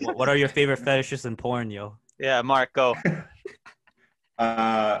 saying. yo. What are your favorite fetishes in porn, yo? Yeah, Mark, go.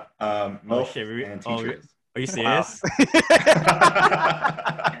 MILF shit, and oh, teachers. Are you serious?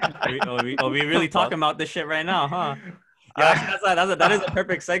 Are we really talking about this shit right now, huh? Yeah, actually, that is a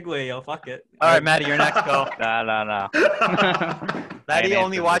perfect segue, yo. Fuck it. All right, Maddie, you're next. Go. No. Maddie Ain't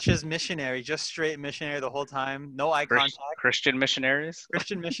only answered watches Missionary, just straight Missionary the whole time. No eye contact. Christian missionaries.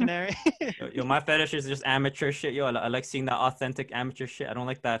 Christian Missionary. Yo, my fetish is just amateur shit, yo. I like seeing that authentic amateur shit. I don't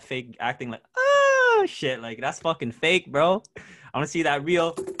like that fake acting like, oh shit, like that's fucking fake, bro. I want to see that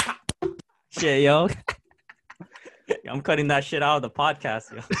real shit, yo. I'm cutting that shit out of the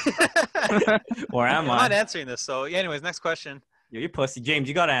podcast, yo. Or am I'm not I? answering this. So, yeah, anyways, next question. Yo, you pussy, James.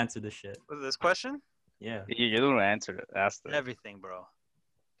 You gotta answer this shit. Was it this question? Yeah. You're the one who answered it. Asked it. Everything, bro.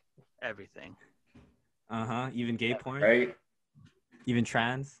 Everything. Even gay porn, Right? even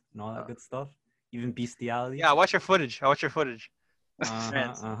trans, and all that good stuff. Even bestiality. Yeah, watch your footage. I watch your footage.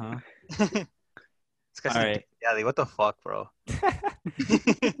 Uh-huh, uh-huh. This guy's All right. yeah, what the fuck, bro?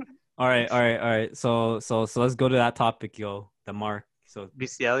 All right. So let's go to that topic, yo. The Mark. So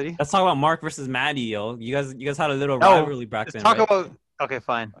Bestiality? let's talk about Mark versus Maddie, yo. You guys had a little No, rivalry back Let's then, talk right? about. Okay,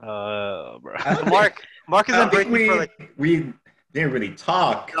 fine. Bro. So Mark is I don't think unbreaking for like. we didn't really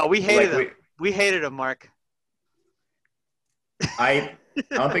talk. No, we hated Like, him. We hated him, Mark. I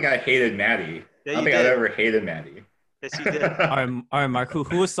don't think I hated Maddie. Yeah, I don't you think I've did. ever hated Maddie. Yes, you did. All right, Mark.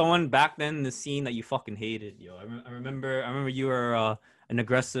 Who was someone back then in the scene that you fucking hated, yo? I remember you were an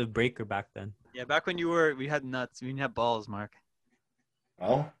aggressive breaker back then. Yeah, back when we had nuts. We didn't have balls, Mark.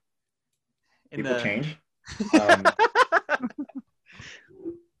 Well, In people the change.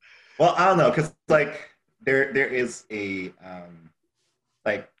 Well, I don't know, because like there is a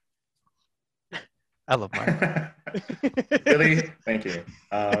like I love Mark. really, thank you.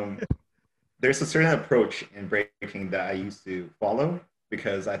 There's a certain approach in breaking that I used to follow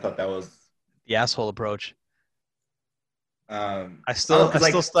because I thought that was The asshole approach. I I still don't know, 'cause, like,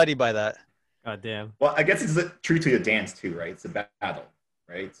 still study by that. God damn. well, I guess it's true to the dance too, right? It's a battle,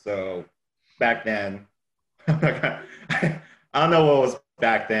 right? So back then, I don't know what was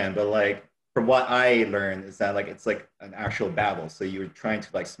back then, but like from what I learned is that like it's like an actual battle. So you're trying to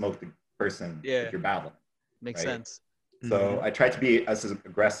like smoke the person Yeah. with your battle. Makes Right. sense. So I tried to be as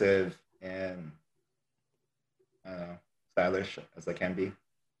aggressive and stylish as I can be.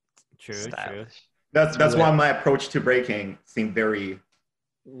 True. Stylish. That's why my approach to breaking seemed very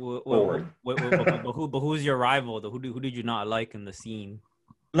forward. But who's your rival? Though? Who did you not like in the scene?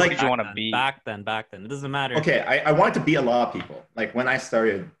 Who Like did you want to be? Back then. It doesn't matter. okay, I wanted to beat a lot of people. Like when I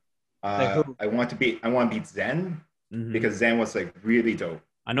started, Like who? I want to beat Zen Mhm. because Zen was like really dope.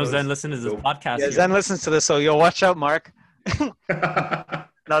 I know those- Zen listens to this those- podcast. Yeah, yo. Zen listens to this, so yo, watch out, Mark.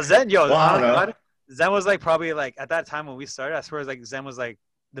 Now Zen, yo, Well, I don't know. Zen was like probably like at that time when we started. I swear, like Zen was like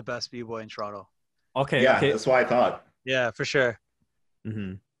the best b-boy in Toronto. Okay. Yeah, Okay. that's what I thought. Yeah, for sure.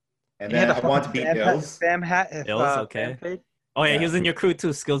 Mm-hmm. And He had then the I want to fucking beat Ills. Fam hat. Ills, okay. Fam fade. Oh yeah, he Yeah. was in your crew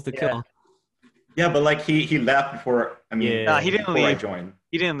too. Skills to Yeah. kill. Yeah, but like he left before. I mean, Yeah. Nah, he didn't before I leave. joined.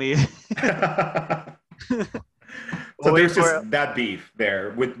 He didn't leave. So Wait there's for just that beef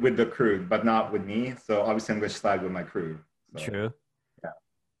there with the crew, but not with me. So obviously I'm going to side with my crew. So, True. Yeah.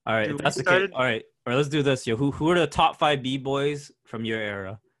 All right. Dude, If we that's the case. started- All right. All right. Let's do this. Yo, who are the top 5 b-boys from your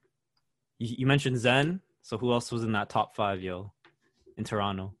era? You mentioned Zen. So who else was in that top 5, yo, in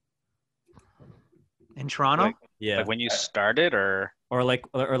Toronto? In Toronto? Like- Yeah. Like when you started, or or like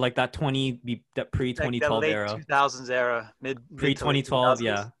that that pre Like 2012 the late era. 2000s era. Pre 2012,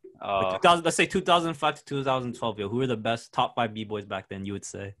 yeah. Like oh, 2000, let's say 2005 to 2012, yo. Who were the best top 5 b-boys back then? You would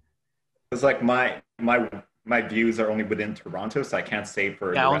say. It's like my views are only within Toronto, so I can't say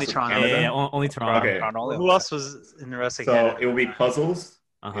for Yeah, the only rest of Toronto. Canada. Yeah, only Toronto. Okay. Toronto. Who else was in the rest of So Canada? it will be Puzzles.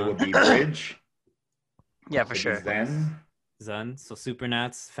 It Uh-huh. will be Bridge. Yeah, for it will sure. be Zen. Zen. So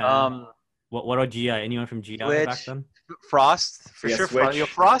Supernats. Fan. What about GI? Anyone from GI back Switch. then? Frost, for Yeah, sure. Switch. Yo,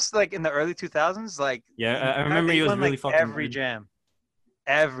 Frost, like in the early 2000s, like Yeah, I remember he was won, really like, fucking every good.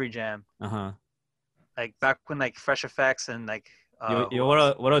 jam, Uh-huh. like back when like Fresh Effects and like Yo,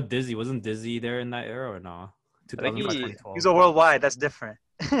 what about Dizzy? Wasn't Dizzy there in that era or no? I think 2012. he's a worldwide. That's different.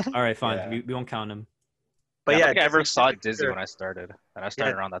 All right, fine. Yeah. We won't count him. But I yeah, don't think I ever Dizzy, saw for Dizzy sure. when I started, and I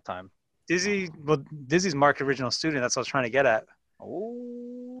started around that time. Dizzy. Well, Dizzy's Mark original student. That's what I was trying to get at.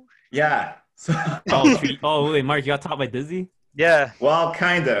 Oh, Yeah. So, Oh, wait, Mark, you got taught by Dizzy? Yeah. well,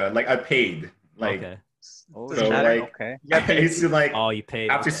 kinda. Like I paid. Like Okay. oh, Doesn't so, matter. like- okay. You got I paid. used to like Oh, you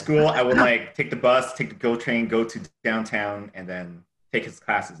paid. after okay. school, I would like take the bus, take the GO train, go to downtown, and then take his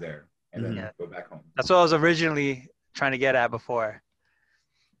classes there, and then Yeah. go back home. That's what I was originally trying to get at before.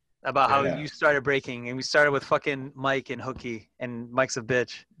 About how Yeah. you started breaking, and we started with fucking Mike and Hooky, and Mike's a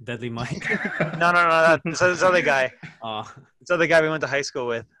bitch. Deadly Mike. No. This other guy. Oh, This other guy we went to high school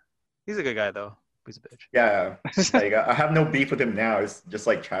with. He's a good guy though. He's a bitch. Yeah, like I have no beef with him now. It's just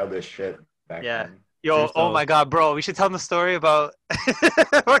like childish shit back Yeah. then. Yo, Sure, oh so- my god, bro. We should tell them the story about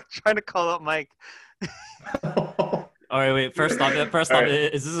trying to call up Mike. all right. Wait. First off, All right.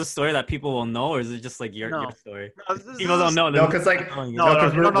 is this a story that people will know, or is it just like your No. story? No, this People is- don't know. No, because like No, No,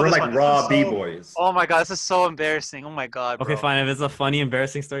 because you don't know we're this like one. This raw is so- b-boys. Oh my god, this is so embarrassing. Oh my god, bro. Okay, fine. If it's a funny,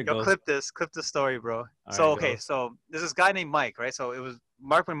 embarrassing story, Yo, go. clip this story, bro. All So right, okay, go. so there's this guy named Mike, right? So it was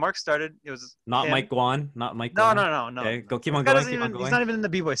Mark when Mark started. It was Not him. Mike Guan. Not Mike. No, Guan. no. Okay, go. Keep This on guy going. doesn't Keep on even- going. He's not even in the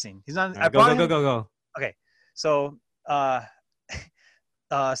b-boy scene. He's not. All I right, brought go. him- Go. So,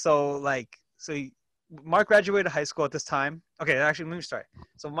 Mark graduated high school at this time. Okay, actually, let me start.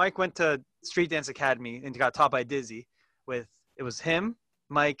 So Mike went to Street Dance Academy and got taught by Dizzy. It was him,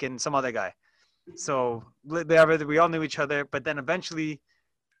 Mike, and some other guy. So we all knew each other. But then eventually,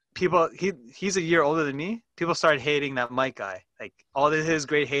 he's a year older than me. People started hating that Mike guy. Like all of his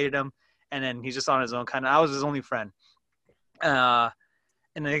grade hated him, and then he's just on his own kind of. I was his only friend.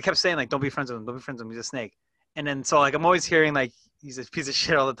 And they kept saying like, "Don't be friends with him. Don't be friends with him. He's a snake." And then so like I'm always hearing like he's a piece of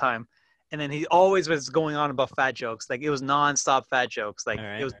shit all the time. And then he always was going on about fat jokes. Like it was nonstop fat jokes. Like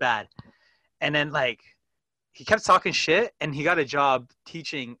Alright. it was bad. And then like he kept talking shit and he got a job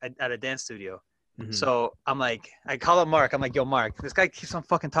teaching at a dance studio. Mhm. So I'm like, I call up Mark. I'm like, yo, Mark, this guy keeps on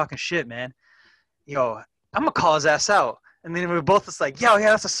fucking talking shit, man. Yo, I'm gonna call his ass out. And then we were both just like, yo, yeah,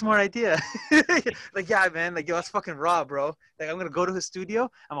 that's a smart idea. Like, yeah, man, like, yo, that's fucking raw, bro. Like, I'm gonna go to his studio.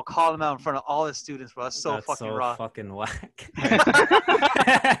 I'm gonna call him out in front of all his students, bro. That's so That's fucking so raw. fucking whack.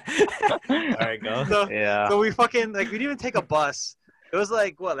 All right, go. So, Yeah. so we fucking like we didn't even take a bus. It was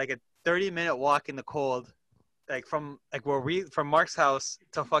like what, like a 30-minute walk in the cold, like from Mark's house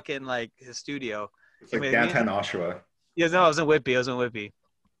to fucking like his studio. It's like Wait, downtown Oshawa. Yeah, no, I was in Whitby.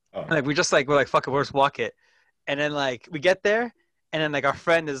 Oh. Like we're like fuck it, we'll just walk it. And then like we get there, and then like our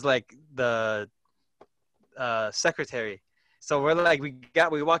friend is like the secretary. So we're like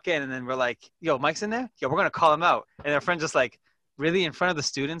we walk in, and then we're like, yo, Mike's in there. Yo, we're gonna call him out. And our friend just like really in front of the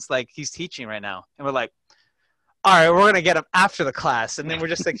students, like he's teaching right now, and we're like, all right, we're gonna get him after the class. And then we're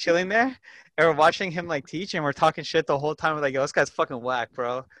just like chilling there, and we're watching him like teach, and we're talking shit the whole time. We're like, yo, this guy's fucking whack,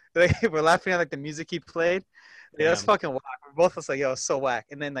 bro. Like, we're laughing at like the music he played. Yeah, that's Damn. fucking whack. We're both just like, yo, it's so whack.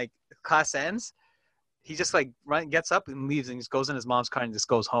 And then like class ends, he just like gets up and leaves and just goes in his mom's car and just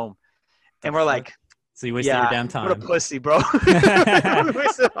goes home. And we're like, So you wasted yeah, your damn time. what a pussy, bro. We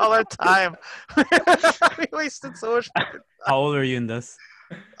wasted all our time. We wasted so much. How old are you in this?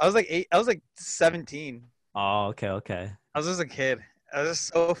 I was like 17. Oh, okay. I was just a kid. That was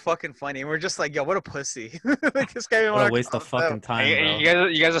so fucking funny. And we're just like, yo, what a pussy. Like, this guy didn't What wanna a waste of come fucking out. time, And bro.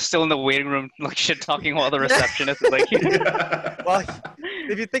 you guys are still in the waiting room, like shit talking while the Yeah. receptionist is like, Well,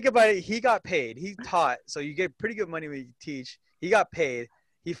 if you think about it, he got paid. He taught, so you get pretty good money when you teach. He got paid.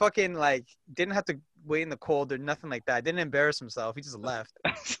 He fucking like didn't have to wait in the cold or nothing like that. Didn't embarrass himself. He just left.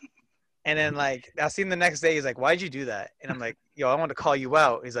 And then like I seen the next day, he's like, "Why'd you do that?" And I'm like, "Yo, I want to call you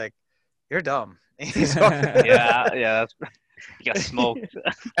out." He's like, "You're dumb." And he's fucking, yeah, that's you got smoked.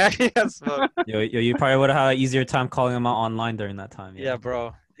 he got smoked. You probably would have had an easier time calling him out online during that time. Yeah,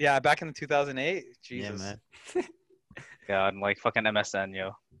 bro. Yeah, back in 2008. Yeah, Jesus. man. Yeah, and like fucking MSN,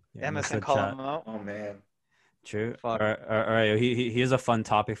 yo. Yeah, MSN Mr. calling Chat. him out. Oh man. True. All Fuck. right. Yo, here's a fun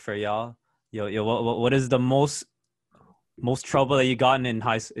topic for y'all. Yo, what is the most trouble that you gotten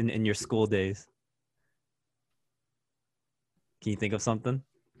in your school days? Can you think of something?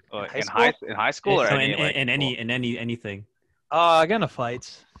 In high school or No, any, like, in anything. I got into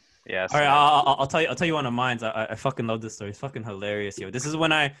fights. yeah. All right, I'll tell you one of mine. I fucking love this story. It's fucking hilarious, yo. This is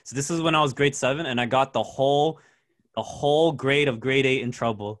when I was grade 7 and I got the whole grade of grade 8 in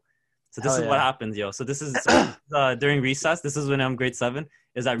trouble. So this Hell is what yeah. happens, yo. So this is during recess. This is when I'm grade 7.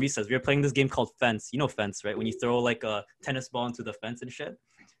 Is at recess. We were playing this game called Fence. You know Fence, right? When you throw like a tennis ball into the fence and shit.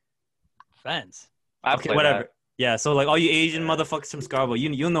 Fence. I Okay, played whatever. that. Yeah, so like all you Asian motherfuckers from Scarborough,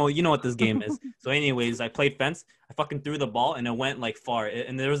 you know what this game is. So anyways, I played Fence. I fucking threw the ball and it went like far.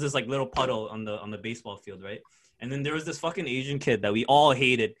 And there was this like little puddle on the baseball field, right? And then there was this fucking Asian kid that we all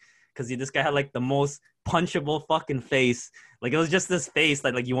hated because this guy had like the most punchable fucking face. Like it was just this face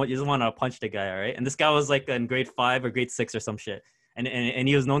like you just want to punch the guy, all right? And this guy was like in grade 5 or grade 6 or some shit. And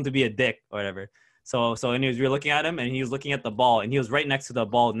he was known to be a dick or whatever. So anyways, we were looking at him and he was looking at the ball and he was right next to the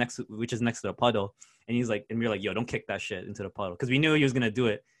ball which is next to the puddle. And he's like, and we were like, yo, don't kick that shit into the puddle. Because we knew he was going to do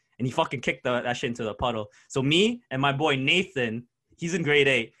it. And he fucking kicked that shit into the puddle. So me and my boy Nathan, he's in grade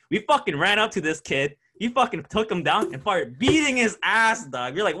 8. We fucking ran up to this kid. He fucking took him down and started beating his ass,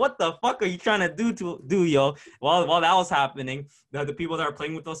 dog. We're like, what the fuck are you trying to do, yo? While that was happening, the people that are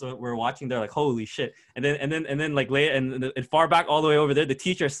playing with us were watching. They're like, holy shit. And then like later and far back all the way over there, the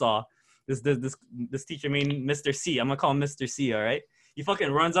teacher saw this teacher named Mr. C. I'm gonna call him Mr. C, all right? He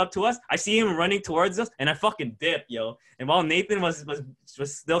fucking runs up to us. I see him running towards us, and I fucking dip, yo. And while Nathan was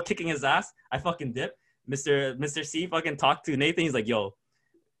still kicking his ass, I fucking dip. Mr. C fucking talked to Nathan. He's like, yo,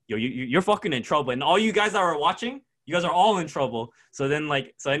 you're fucking in trouble. And all you guys that were watching, you guys are all in trouble. So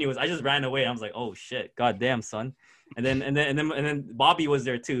anyways, I just ran away. I was like, oh shit, goddamn, son. And then Bobby was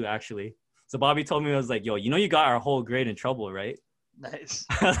there too, actually. So Bobby told me, I was like, yo, you got our whole grade in trouble, right? Nice.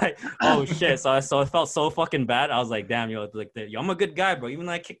 Like, oh shit. So it felt so fucking bad. I was like, damn, yo, I'm a good guy, bro. Even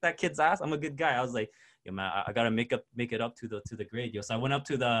though I kicked that kid's ass, I'm a good guy. I was like, yo, man, I gotta make it up to the grade, yo. So I went up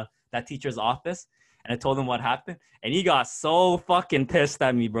to that teacher's office and I told him what happened, and he got so fucking pissed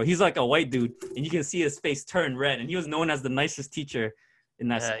at me, bro. He's like a white dude, and you can see his face turn red, and he was known as the nicest teacher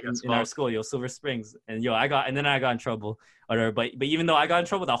in our school, yo, Silver Springs. And yo, I got in trouble. But even though I got in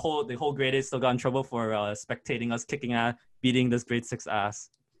trouble, the whole grade 8 still got in trouble for spectating us beating this grade 6 ass.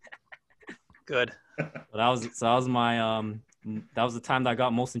 Good. That was my that was the time that I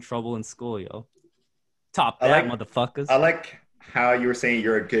got most in trouble in school, yo. Top that, motherfuckers. I like how you were saying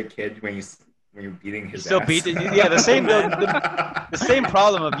you're a good kid when you're beating his Still ass. beat it. Yeah, the same the same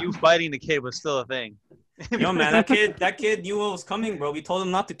problem of you fighting the kid was still a thing. Yo, man, that kid knew what was coming, bro. We told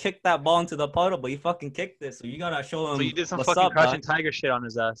him not to kick that ball into the puddle, but he fucking kicked it. So you gotta show him. So you did some what's fucking up, Crouching dog. Tiger shit on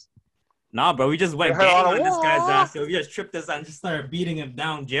his ass. Nah, bro, we just went You heard gang all on the this guy's ass. Yo, we just tripped this and just started beating him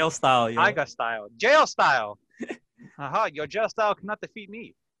down, jail style. Yo. Tiger style. Jail style. Haha, your jail style cannot defeat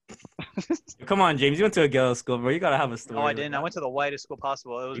me. Come on, James. You went to a ghetto school, bro. You gotta have a story. No, I didn't. I went to the whitest school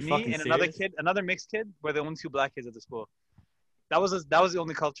possible. It was You me fucking and another serious? kid, another mixed kid. We're the only 2 black kids at the school. That was the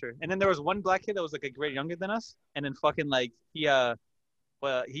only culture. And then there was one black kid that was like a grade younger than us. And then fucking like he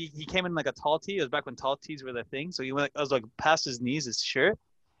came in like a tall tee. It was back when tall tees were the thing. So he went, I was like past his knees, his shirt.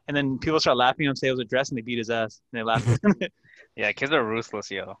 And then people started laughing at him, say it was a dress, and they beat his ass. And they laughed. Yeah, kids are ruthless,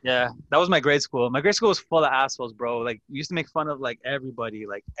 yo. Yeah, that was my grade school. My grade school was full of assholes, bro. Like we used to make fun of like everybody.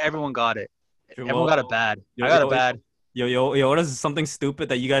 Like everyone got it. Everyone got it bad. I got it bad. Yo, what is something stupid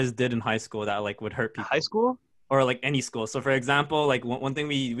that you guys did in high school that like would hurt people? High school? Or like any school. So for example, like one thing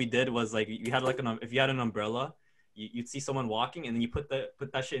we did was like you had like if you had an umbrella, you'd see someone walking and then you put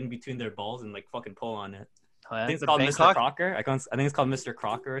that shit in between their balls and like fucking pull on it. Oh, yeah. I think it's The called Bangkok? Mr. Crocker. I think it's called Mr.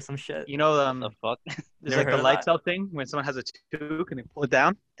 Crocker or some shit. You know, The fuck? there's Never like heard the of lights that. out thing when someone has a toque and they pull it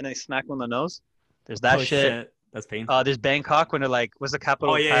down and they smack them on the nose. There's that Oh, shit. That's painful. There's Bangkok when they're like, what's the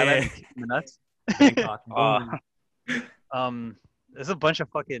capital Oh, of yeah, Thailand? yeah, And kick them in the nuts. Bangkok. Uh, Boom. There's a bunch of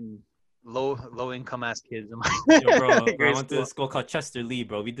fucking low income ass kids. Yo, bro, I grade went to school. a school called Chester Lee,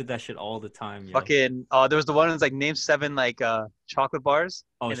 bro. We did that shit all the time, yo. Fucking there was the one that's like name 7 like chocolate bars,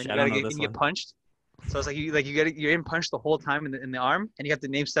 Oh and then shit, you I gotta don't know get this you get one. punched. So it's like you're in punched the whole time in the arm, and you have to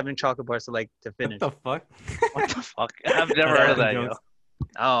name 7 chocolate bars to What finish. the fuck? What the fuck? I've never That's heard of fucking that, yo. jokes.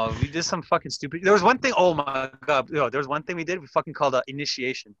 Oh, we did some fucking stupid. There was one thing. Oh my god, yo, there was one thing we did. We fucking called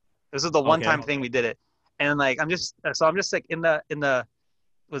initiation. This was the one time thing we did it, and like I'm just like in the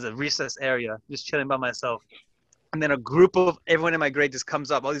was a recess area, just chilling by myself, and then a group of everyone in my grade just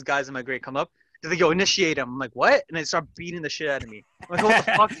comes up. All these guys in my grade come up. They're like, yo, initiate him. I'm like, what? And they start beating the shit out of me. I'm like, what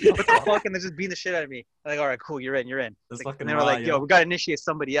the fuck? What the fuck? And they're just beating the shit out of me. I'm like, all right, cool, you're in. That's Like, fucking and they were raw, like, yo, yo. we gotta initiate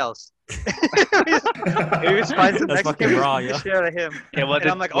somebody else. We just find some That's next fucking kid, we raw, beat the yo. shit out of him. Yeah, And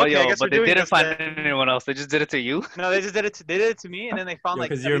I'm like, okay, I guess but we're they doing didn't this find then. anyone else. They just did it to you. No, they just did it. They did it to me, and then they found Yo, like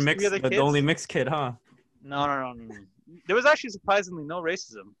because at you're least 3 mixed, other the kids. only mixed kid, huh? No. There was actually surprisingly no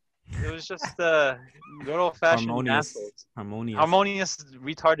racism. It was just good old fashioned Harmonious. assholes. Harmonious. Harmonious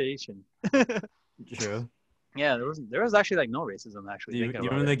retardation. True. Yeah, there was actually like no racism actually. Do you thinking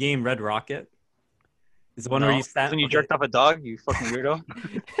remember about the it. game Red Rocket? It's the one No, where you it's stand. when you okay. jerked off a dog, you fucking weirdo.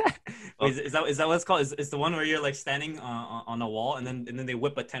 Wait, is that what it's called? Is the one where you're like standing on a wall and then they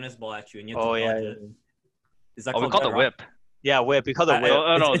whip a tennis ball at you and you have to Oh dodge yeah, it? Is that Oh, we called called Red it Rocket? whip. yeah. Whip. We call it I- whip.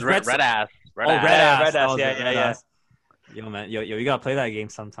 Oh, no, it's it's red, red- red ass. Red Oh, ass. Red Yeah, Ass. Red That Ass, was yeah, it, yeah, Red yeah. Ass. Yo, man, yo, you gotta play that game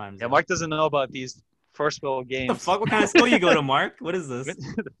sometimes. Yeah, yo. Mark doesn't know about these first world What the games. fuck? What kind of school you go to, Mark? What is this?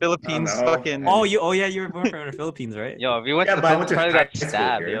 The Philippines, Oh, no. fucking. Oh, yeah, you were born from the Philippines, right? Yo, if you went Yeah, to but I the went to probably high got school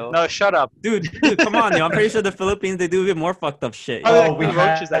stabbed, here. yo. No, shut up. Dude, come on, yo. I'm pretty sure the Philippines they do a bit more fucked up shit. Probably Oh, like we threw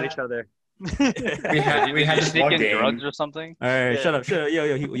roaches had- at each other. We Did had you this sneak one in drugs game. or something? All right, Yeah. shut up.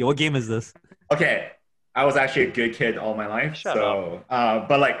 Yo, what game is this? Okay, I was actually a good kid all my life. Shut so,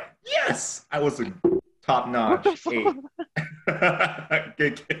 but like, yes, I was a top-notch 8.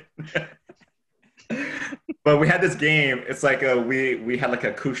 Good kid. But we had this game. It's like we had like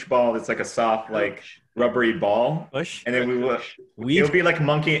a koosh ball. It's like a soft, like rubbery ball, Push. and then it would Weed. be like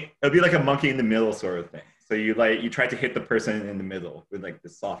monkey. It'll be like a monkey in the middle sort of thing. So you try to hit the person in the middle with like the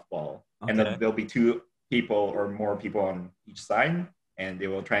soft ball, and Okay. then there'll be 2 people or more people on each side, and they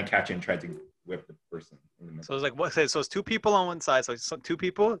will try and catch it and try to whip the person in the middle. So it's like what? So it's 2 people on one side. So it's 2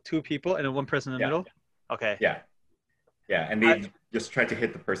 people, and then 1 person in the Yeah. middle. Okay. Yeah, and they just try to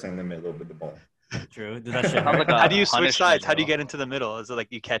hit the person in the middle with the ball. True. Did that shit Sounds hurt? like a How do you switch punishment, sides? How do you yo. get into the middle? Is it like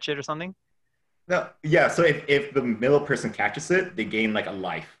you catch it or something? No, yeah. So if the middle person catches it, they gain like a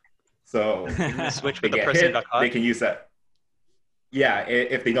life. So You can switch they with the get person hit, got caught. they can use that. Yeah,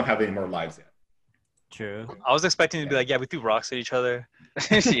 if they don't have any more lives yet. True. I was expecting to be like, yeah, we threw rocks at each other.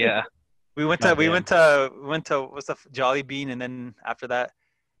 Yeah. We went God to damn. went to what's the Jolly Bean, and then after that,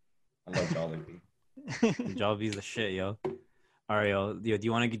 I love Jollibee. Jollibee's the shit, yo. All right, yo. Do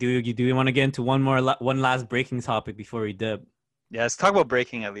you want to do you want to get into one last breaking topic before we dip? yeah, let's talk about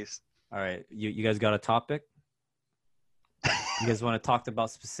breaking at least. All right, you guys got a topic? You guys want to talk about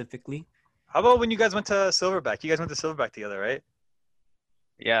specifically? How about when you guys went to Silverback? You guys went to Silverback together, right?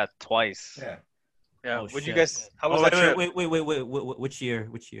 Yeah, twice. Yeah. Yeah. Oh, Would you shit. guys? How was Oh, that trip? wait. Which year?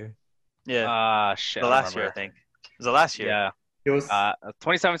 Which year? Yeah, Shit. the I don't last year, I remember. think. It was the last year. Yeah. It was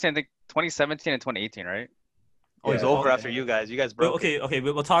 2017, I think 2017 and 2018, right? Oh, it was Yeah. over Okay. after you guys. You guys Well, broke. it. okay.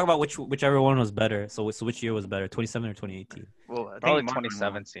 We'll talk about whichever one was better. So which year was better, 2017 or 2018? Well, I think Probably Mark won.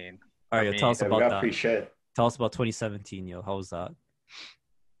 2017. All right, For yo, me. tell us yeah, we about got that. free shit. Tell us about 2017, yo. How was that?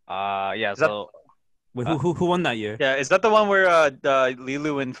 Yeah. Is that- So Wait, who won that year? Yeah, is that the one where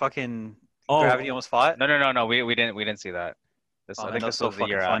Lilu and fucking Oh, Gravity almost fought? no. We didn't see that. Oh, I man, think that was this so was the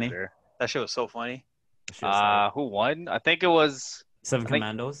year fucking funny. after. That shit was so funny. shit was hard. Who won? I think it was. Seven I think-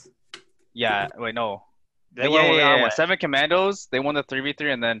 Commandos. Yeah. Wait, no. They Yeah, went where I yeah. went. Seven Commandos. They won the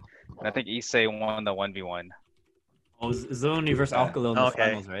 3v3, and then I think Issei won the 1v1. Oh, is the only versus Alcalil in the Okay.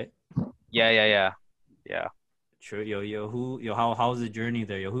 finals, right? Yeah. True, yo, how was the journey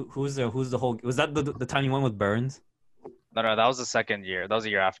there, yo? Who's the whole? Was that the time you went with Burns? No, that was the second year. That was the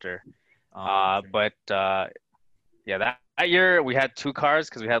year after. True. But yeah, that year we had 2 cars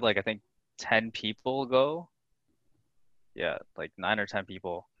because we had like I think 10 people go. Yeah, like 9 or 10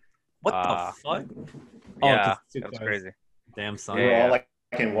 people. What uh, the fuck? Yeah, 'cause two that was cars. crazy. Damn son. We were Yeah. all like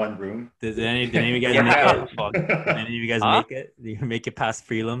in one room. Did any of you guys Yeah. make it? Fuck. Did any of you guys Huh? make it? Did you make it past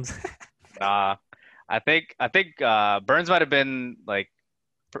prelims? Nah, I think Burns might have been like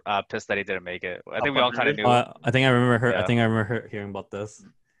pissed that he didn't make it. I think we all kind of knew. I think I remember her. I Yeah. think I remember hearing about this.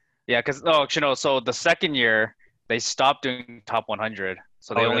 Yeah, because so the second year they stopped doing top 100,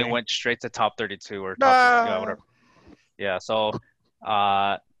 so they Oh, only really? went straight to top 32 or top No. whatever. Yeah, so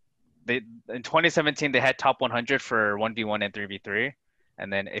they in 2017 they had top 100 for 1v1 and 3v3,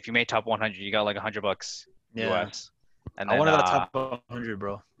 and then if you made top 100, you got like $100 Yeah. US. And I then, wanted that top 100,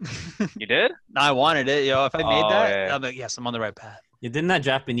 bro. You did? No, I wanted it, yo. If I made Oh, that, yeah. I'm like, yes, I'm on the right path. You didn't that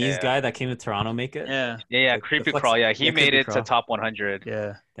Japanese Yeah. guy that came to Toronto make it? Yeah, Yeah, The creepy flex- crawl. Yeah, he yeah, made creepy it to crawl. top 100.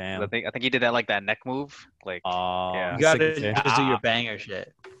 yeah. Damn. I think he did that like that neck move. Like, Oh, Yeah. You his gotta signature. just do your banger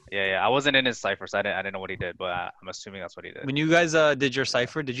shit. yeah. I wasn't in his cipher, so I didn't know what he did, but I'm assuming that's what he did. When you guys did your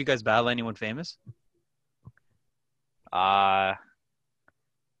cipher, did you guys battle anyone famous? No,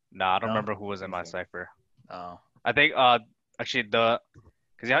 I don't No? remember who was in my cipher. Oh, I think actually because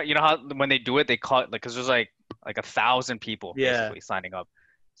you know how when they do it they call it like because there's like 1,000 people Yeah. basically signing up,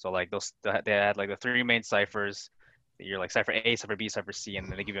 so like they had like the 3 main ciphers. You're like cipher A, cipher B, cipher C, and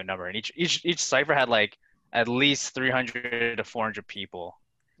then they give you a number, and each cipher had like at least 300 to 400 people.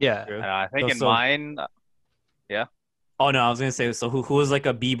 yeah. True. And I think in So- mine, Oh no, I was gonna say. So who was like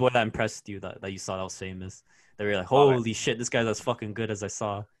a b-boy that impressed you that you saw that was famous? That were like, Oh, holy shit, this guy's as fucking good as I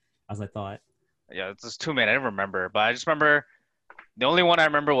thought. yeah, it's just 2 main. I didn't remember, but I just remember the only one I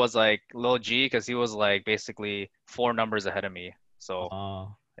remember was like Lil G because he was like basically 4 numbers ahead of me. So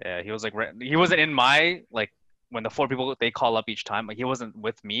Oh, yeah, he was like he wasn't in my like when the 4 people they call up each time. Like he wasn't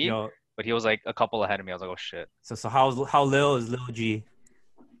with me, yo. but he was like a couple ahead of me. I was like, oh shit. So how Lil is Lil G?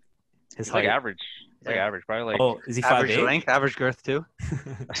 His It's like height. average. It's like Yeah. average, probably like Oh, is he Average 5'8"? length, average girth too.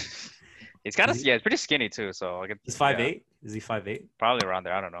 he's kind of is he- it's pretty skinny too. So I could, He's yeah, 5'8"? Is he 5'8"? probably around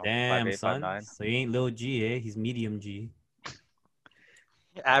there. I don't know. Damn, 5'8", son. 5'9". So he ain't Lil G, eh? He's medium G.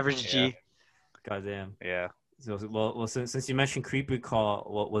 Average Yeah. G. Goddamn. Yeah. So well, since you mentioned Creepy Call,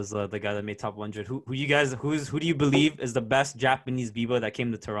 what was the guy that made top 100? Who do you believe is the best Japanese b-boy that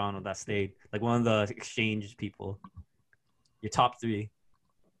came to Toronto that stayed? Like one of the exchange people. Your top 3.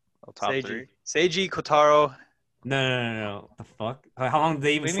 Well, top 3. Seiji, Kotaro. No. What the fuck? How long did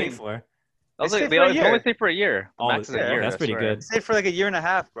they even What do you stay mean? for? That was They like stay they for a only year. stay for a year. The Oh, max is a yeah, year. that's pretty right. good. Stayed for like a year and a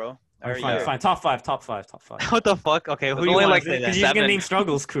half, bro. Alright, Or fine, yeah. fine. Top five. What the fuck? Okay, who There's do you only, want like, to say Because then? you're just gonna 7. name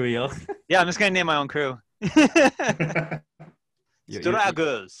Struggles crew, yo. Yeah, I'm just gonna name my own crew.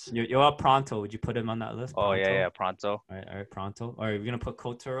 Struggles. You're up Pronto. Would you put him on that list? Oh Pronto? yeah, Pronto. All right, Pronto. All right, we're gonna put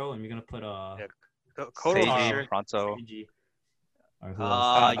Kotaro and we're gonna put Yeah. Koto, Seiji, sure. Pronto. Seiji. All right,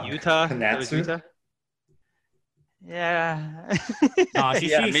 who else? Utah. There was Konatsu? Utah. Yeah. Nah, she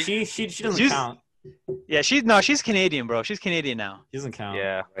yeah. I mean- she doesn't She's- count. Yeah, she's Canadian, bro. She's Canadian now. She doesn't count.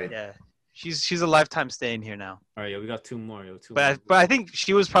 Yeah. Right. Yeah. She's a lifetime stay in here now. All right, yo, we got 2 more. Yo, 2 But more. I think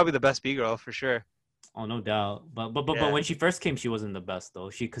she was probably the best B girl for sure. Oh, no doubt. But Yeah. when she first came, she wasn't the best though.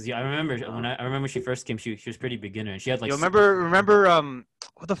 I remember when I remember she first came, she was pretty beginner, and she had like You remember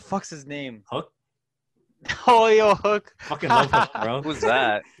what the fuck's his name? Hook. Oh, yo, Hook. Fucking love Hook, bro. Who's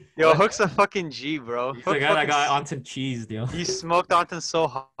that? Yo, Hook's a fucking G, bro. He's Hook the guy that fucking got Anton cheesed, yo. He smoked Anton so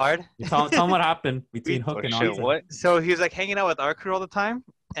hard. You tell him what happened between Hook Oh, and shit, Anton. what? So he was like hanging out with our crew all the time,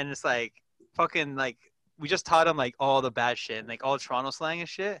 and it's like fucking like we just taught him like all the bad shit, and, like all Toronto slang and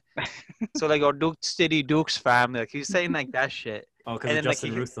shit. So like, oh, Duke City Duke's family, like he was saying like that shit. Oh, because And of then, like,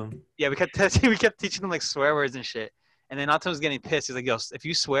 Justin he- Rutham. Yeah, we kept we kept teaching him like swear words and shit. And then Anton was getting pissed. He's like, yo, if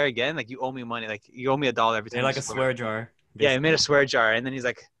you swear again, like you owe me money. Like you owe me $1 every time. They're like you a swear jar. Yeah, he made a swear jar, and then he's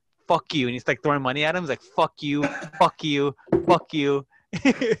like, "Fuck you," and he's like throwing money at him. He's like, "Fuck you, fuck you, fuck you."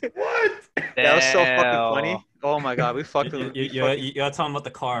 What? That was so fucking Damn. funny. Oh my god, we fucked him. You gotta tell him about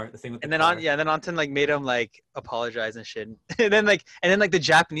the car, the thing with the And then car. then Anton like made him like apologize and shit. and then like the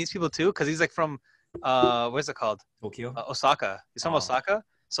Japanese people too, because he's like from what's it called? Tokyo. Osaka. He's from Oh. Osaka.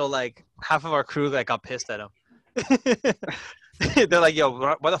 So like half of our crew like got pissed at him. They're like,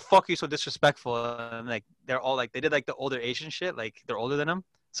 yo, why the fuck are you so disrespectful? And like they're all like they did like the older Asian shit, like they're older than him.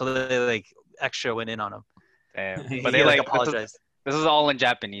 So they like extra went in on him. Damn. He But they He, like apologized. this is all in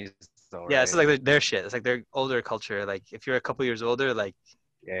Japanese. Though, Yeah, right? this is like their shit. It's like their older culture. Like if you're a couple years older, like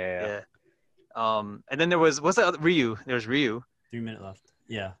yeah. And then there was what's that? Ryu. There's Ryu. 3 minutes left.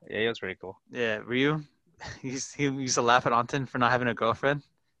 Yeah. Yeah, he was pretty cool. Yeah, Ryu. He used to laugh at Anton for not having a girlfriend.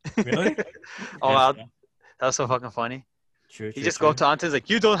 Really? Oh, Yeah, wow. yeah. That was so fucking funny. True. He just go up to Anton, he's like,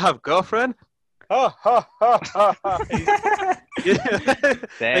 "You don't have girlfriend?" Ha ha ha ha ha. Like he'd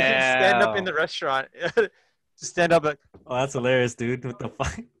stand up in the restaurant. Just stand up like Oh, that's hilarious, dude. What the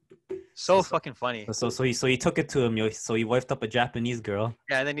fuck? so fucking funny. So he took it to him, yo. So he wifed up a Japanese girl.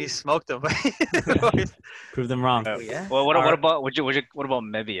 Yeah, and then he smoked him. Proved them wrong. Yeah. Yeah. Well, what Alright. about what about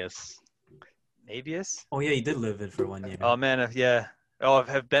Mebius? Mabius? Oh yeah, he did live it for 1 year. Oh man, if Would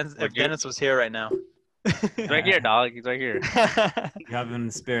you- Dennis was here right now. He's right here, dog. He's right here. You have him in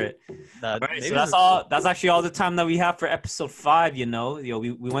the spirit. Nah, All right, Mabius so that's is- all. That's actually all the time that we have for episode 5. You know,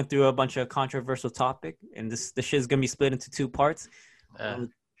 we went through a bunch of controversial topic, and this shit is gonna be split into 2 parts. Yeah. One with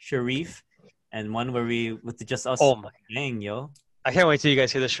Sharif, and one where we with just us Oh my. gang, yo. I can't wait till you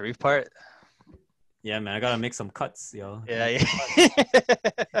guys hear the Sharif part. Yeah, man, I gotta make some cuts, yo. Yeah.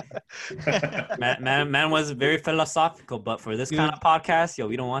 Man was very philosophical, but for this kind of podcast, yo,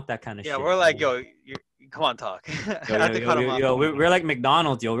 we don't want that kind of Yeah, shit. we're like, yo, come on, talk. I have to cut him off. We're like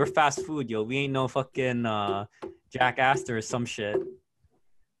McDonald's, yo. We're fast food, yo. We ain't no fucking Jack Astor or some shit.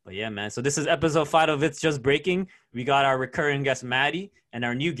 But yeah, man. So this is episode 5 of It's Just Breaking. We got our recurring guest Maddie and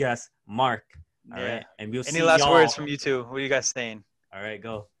our new guest Mark. All Yeah. right, and we'll see Any last y'all. words from you two? What are you guys saying? All right,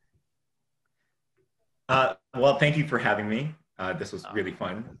 go. Well, thank you for having me. This was really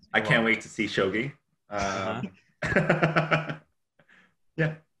fun. I can't wait to see Shogi.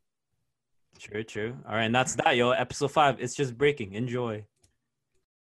 Yeah. True. All right, and that's that, yo. Episode 5. It's Just Breaking. Enjoy.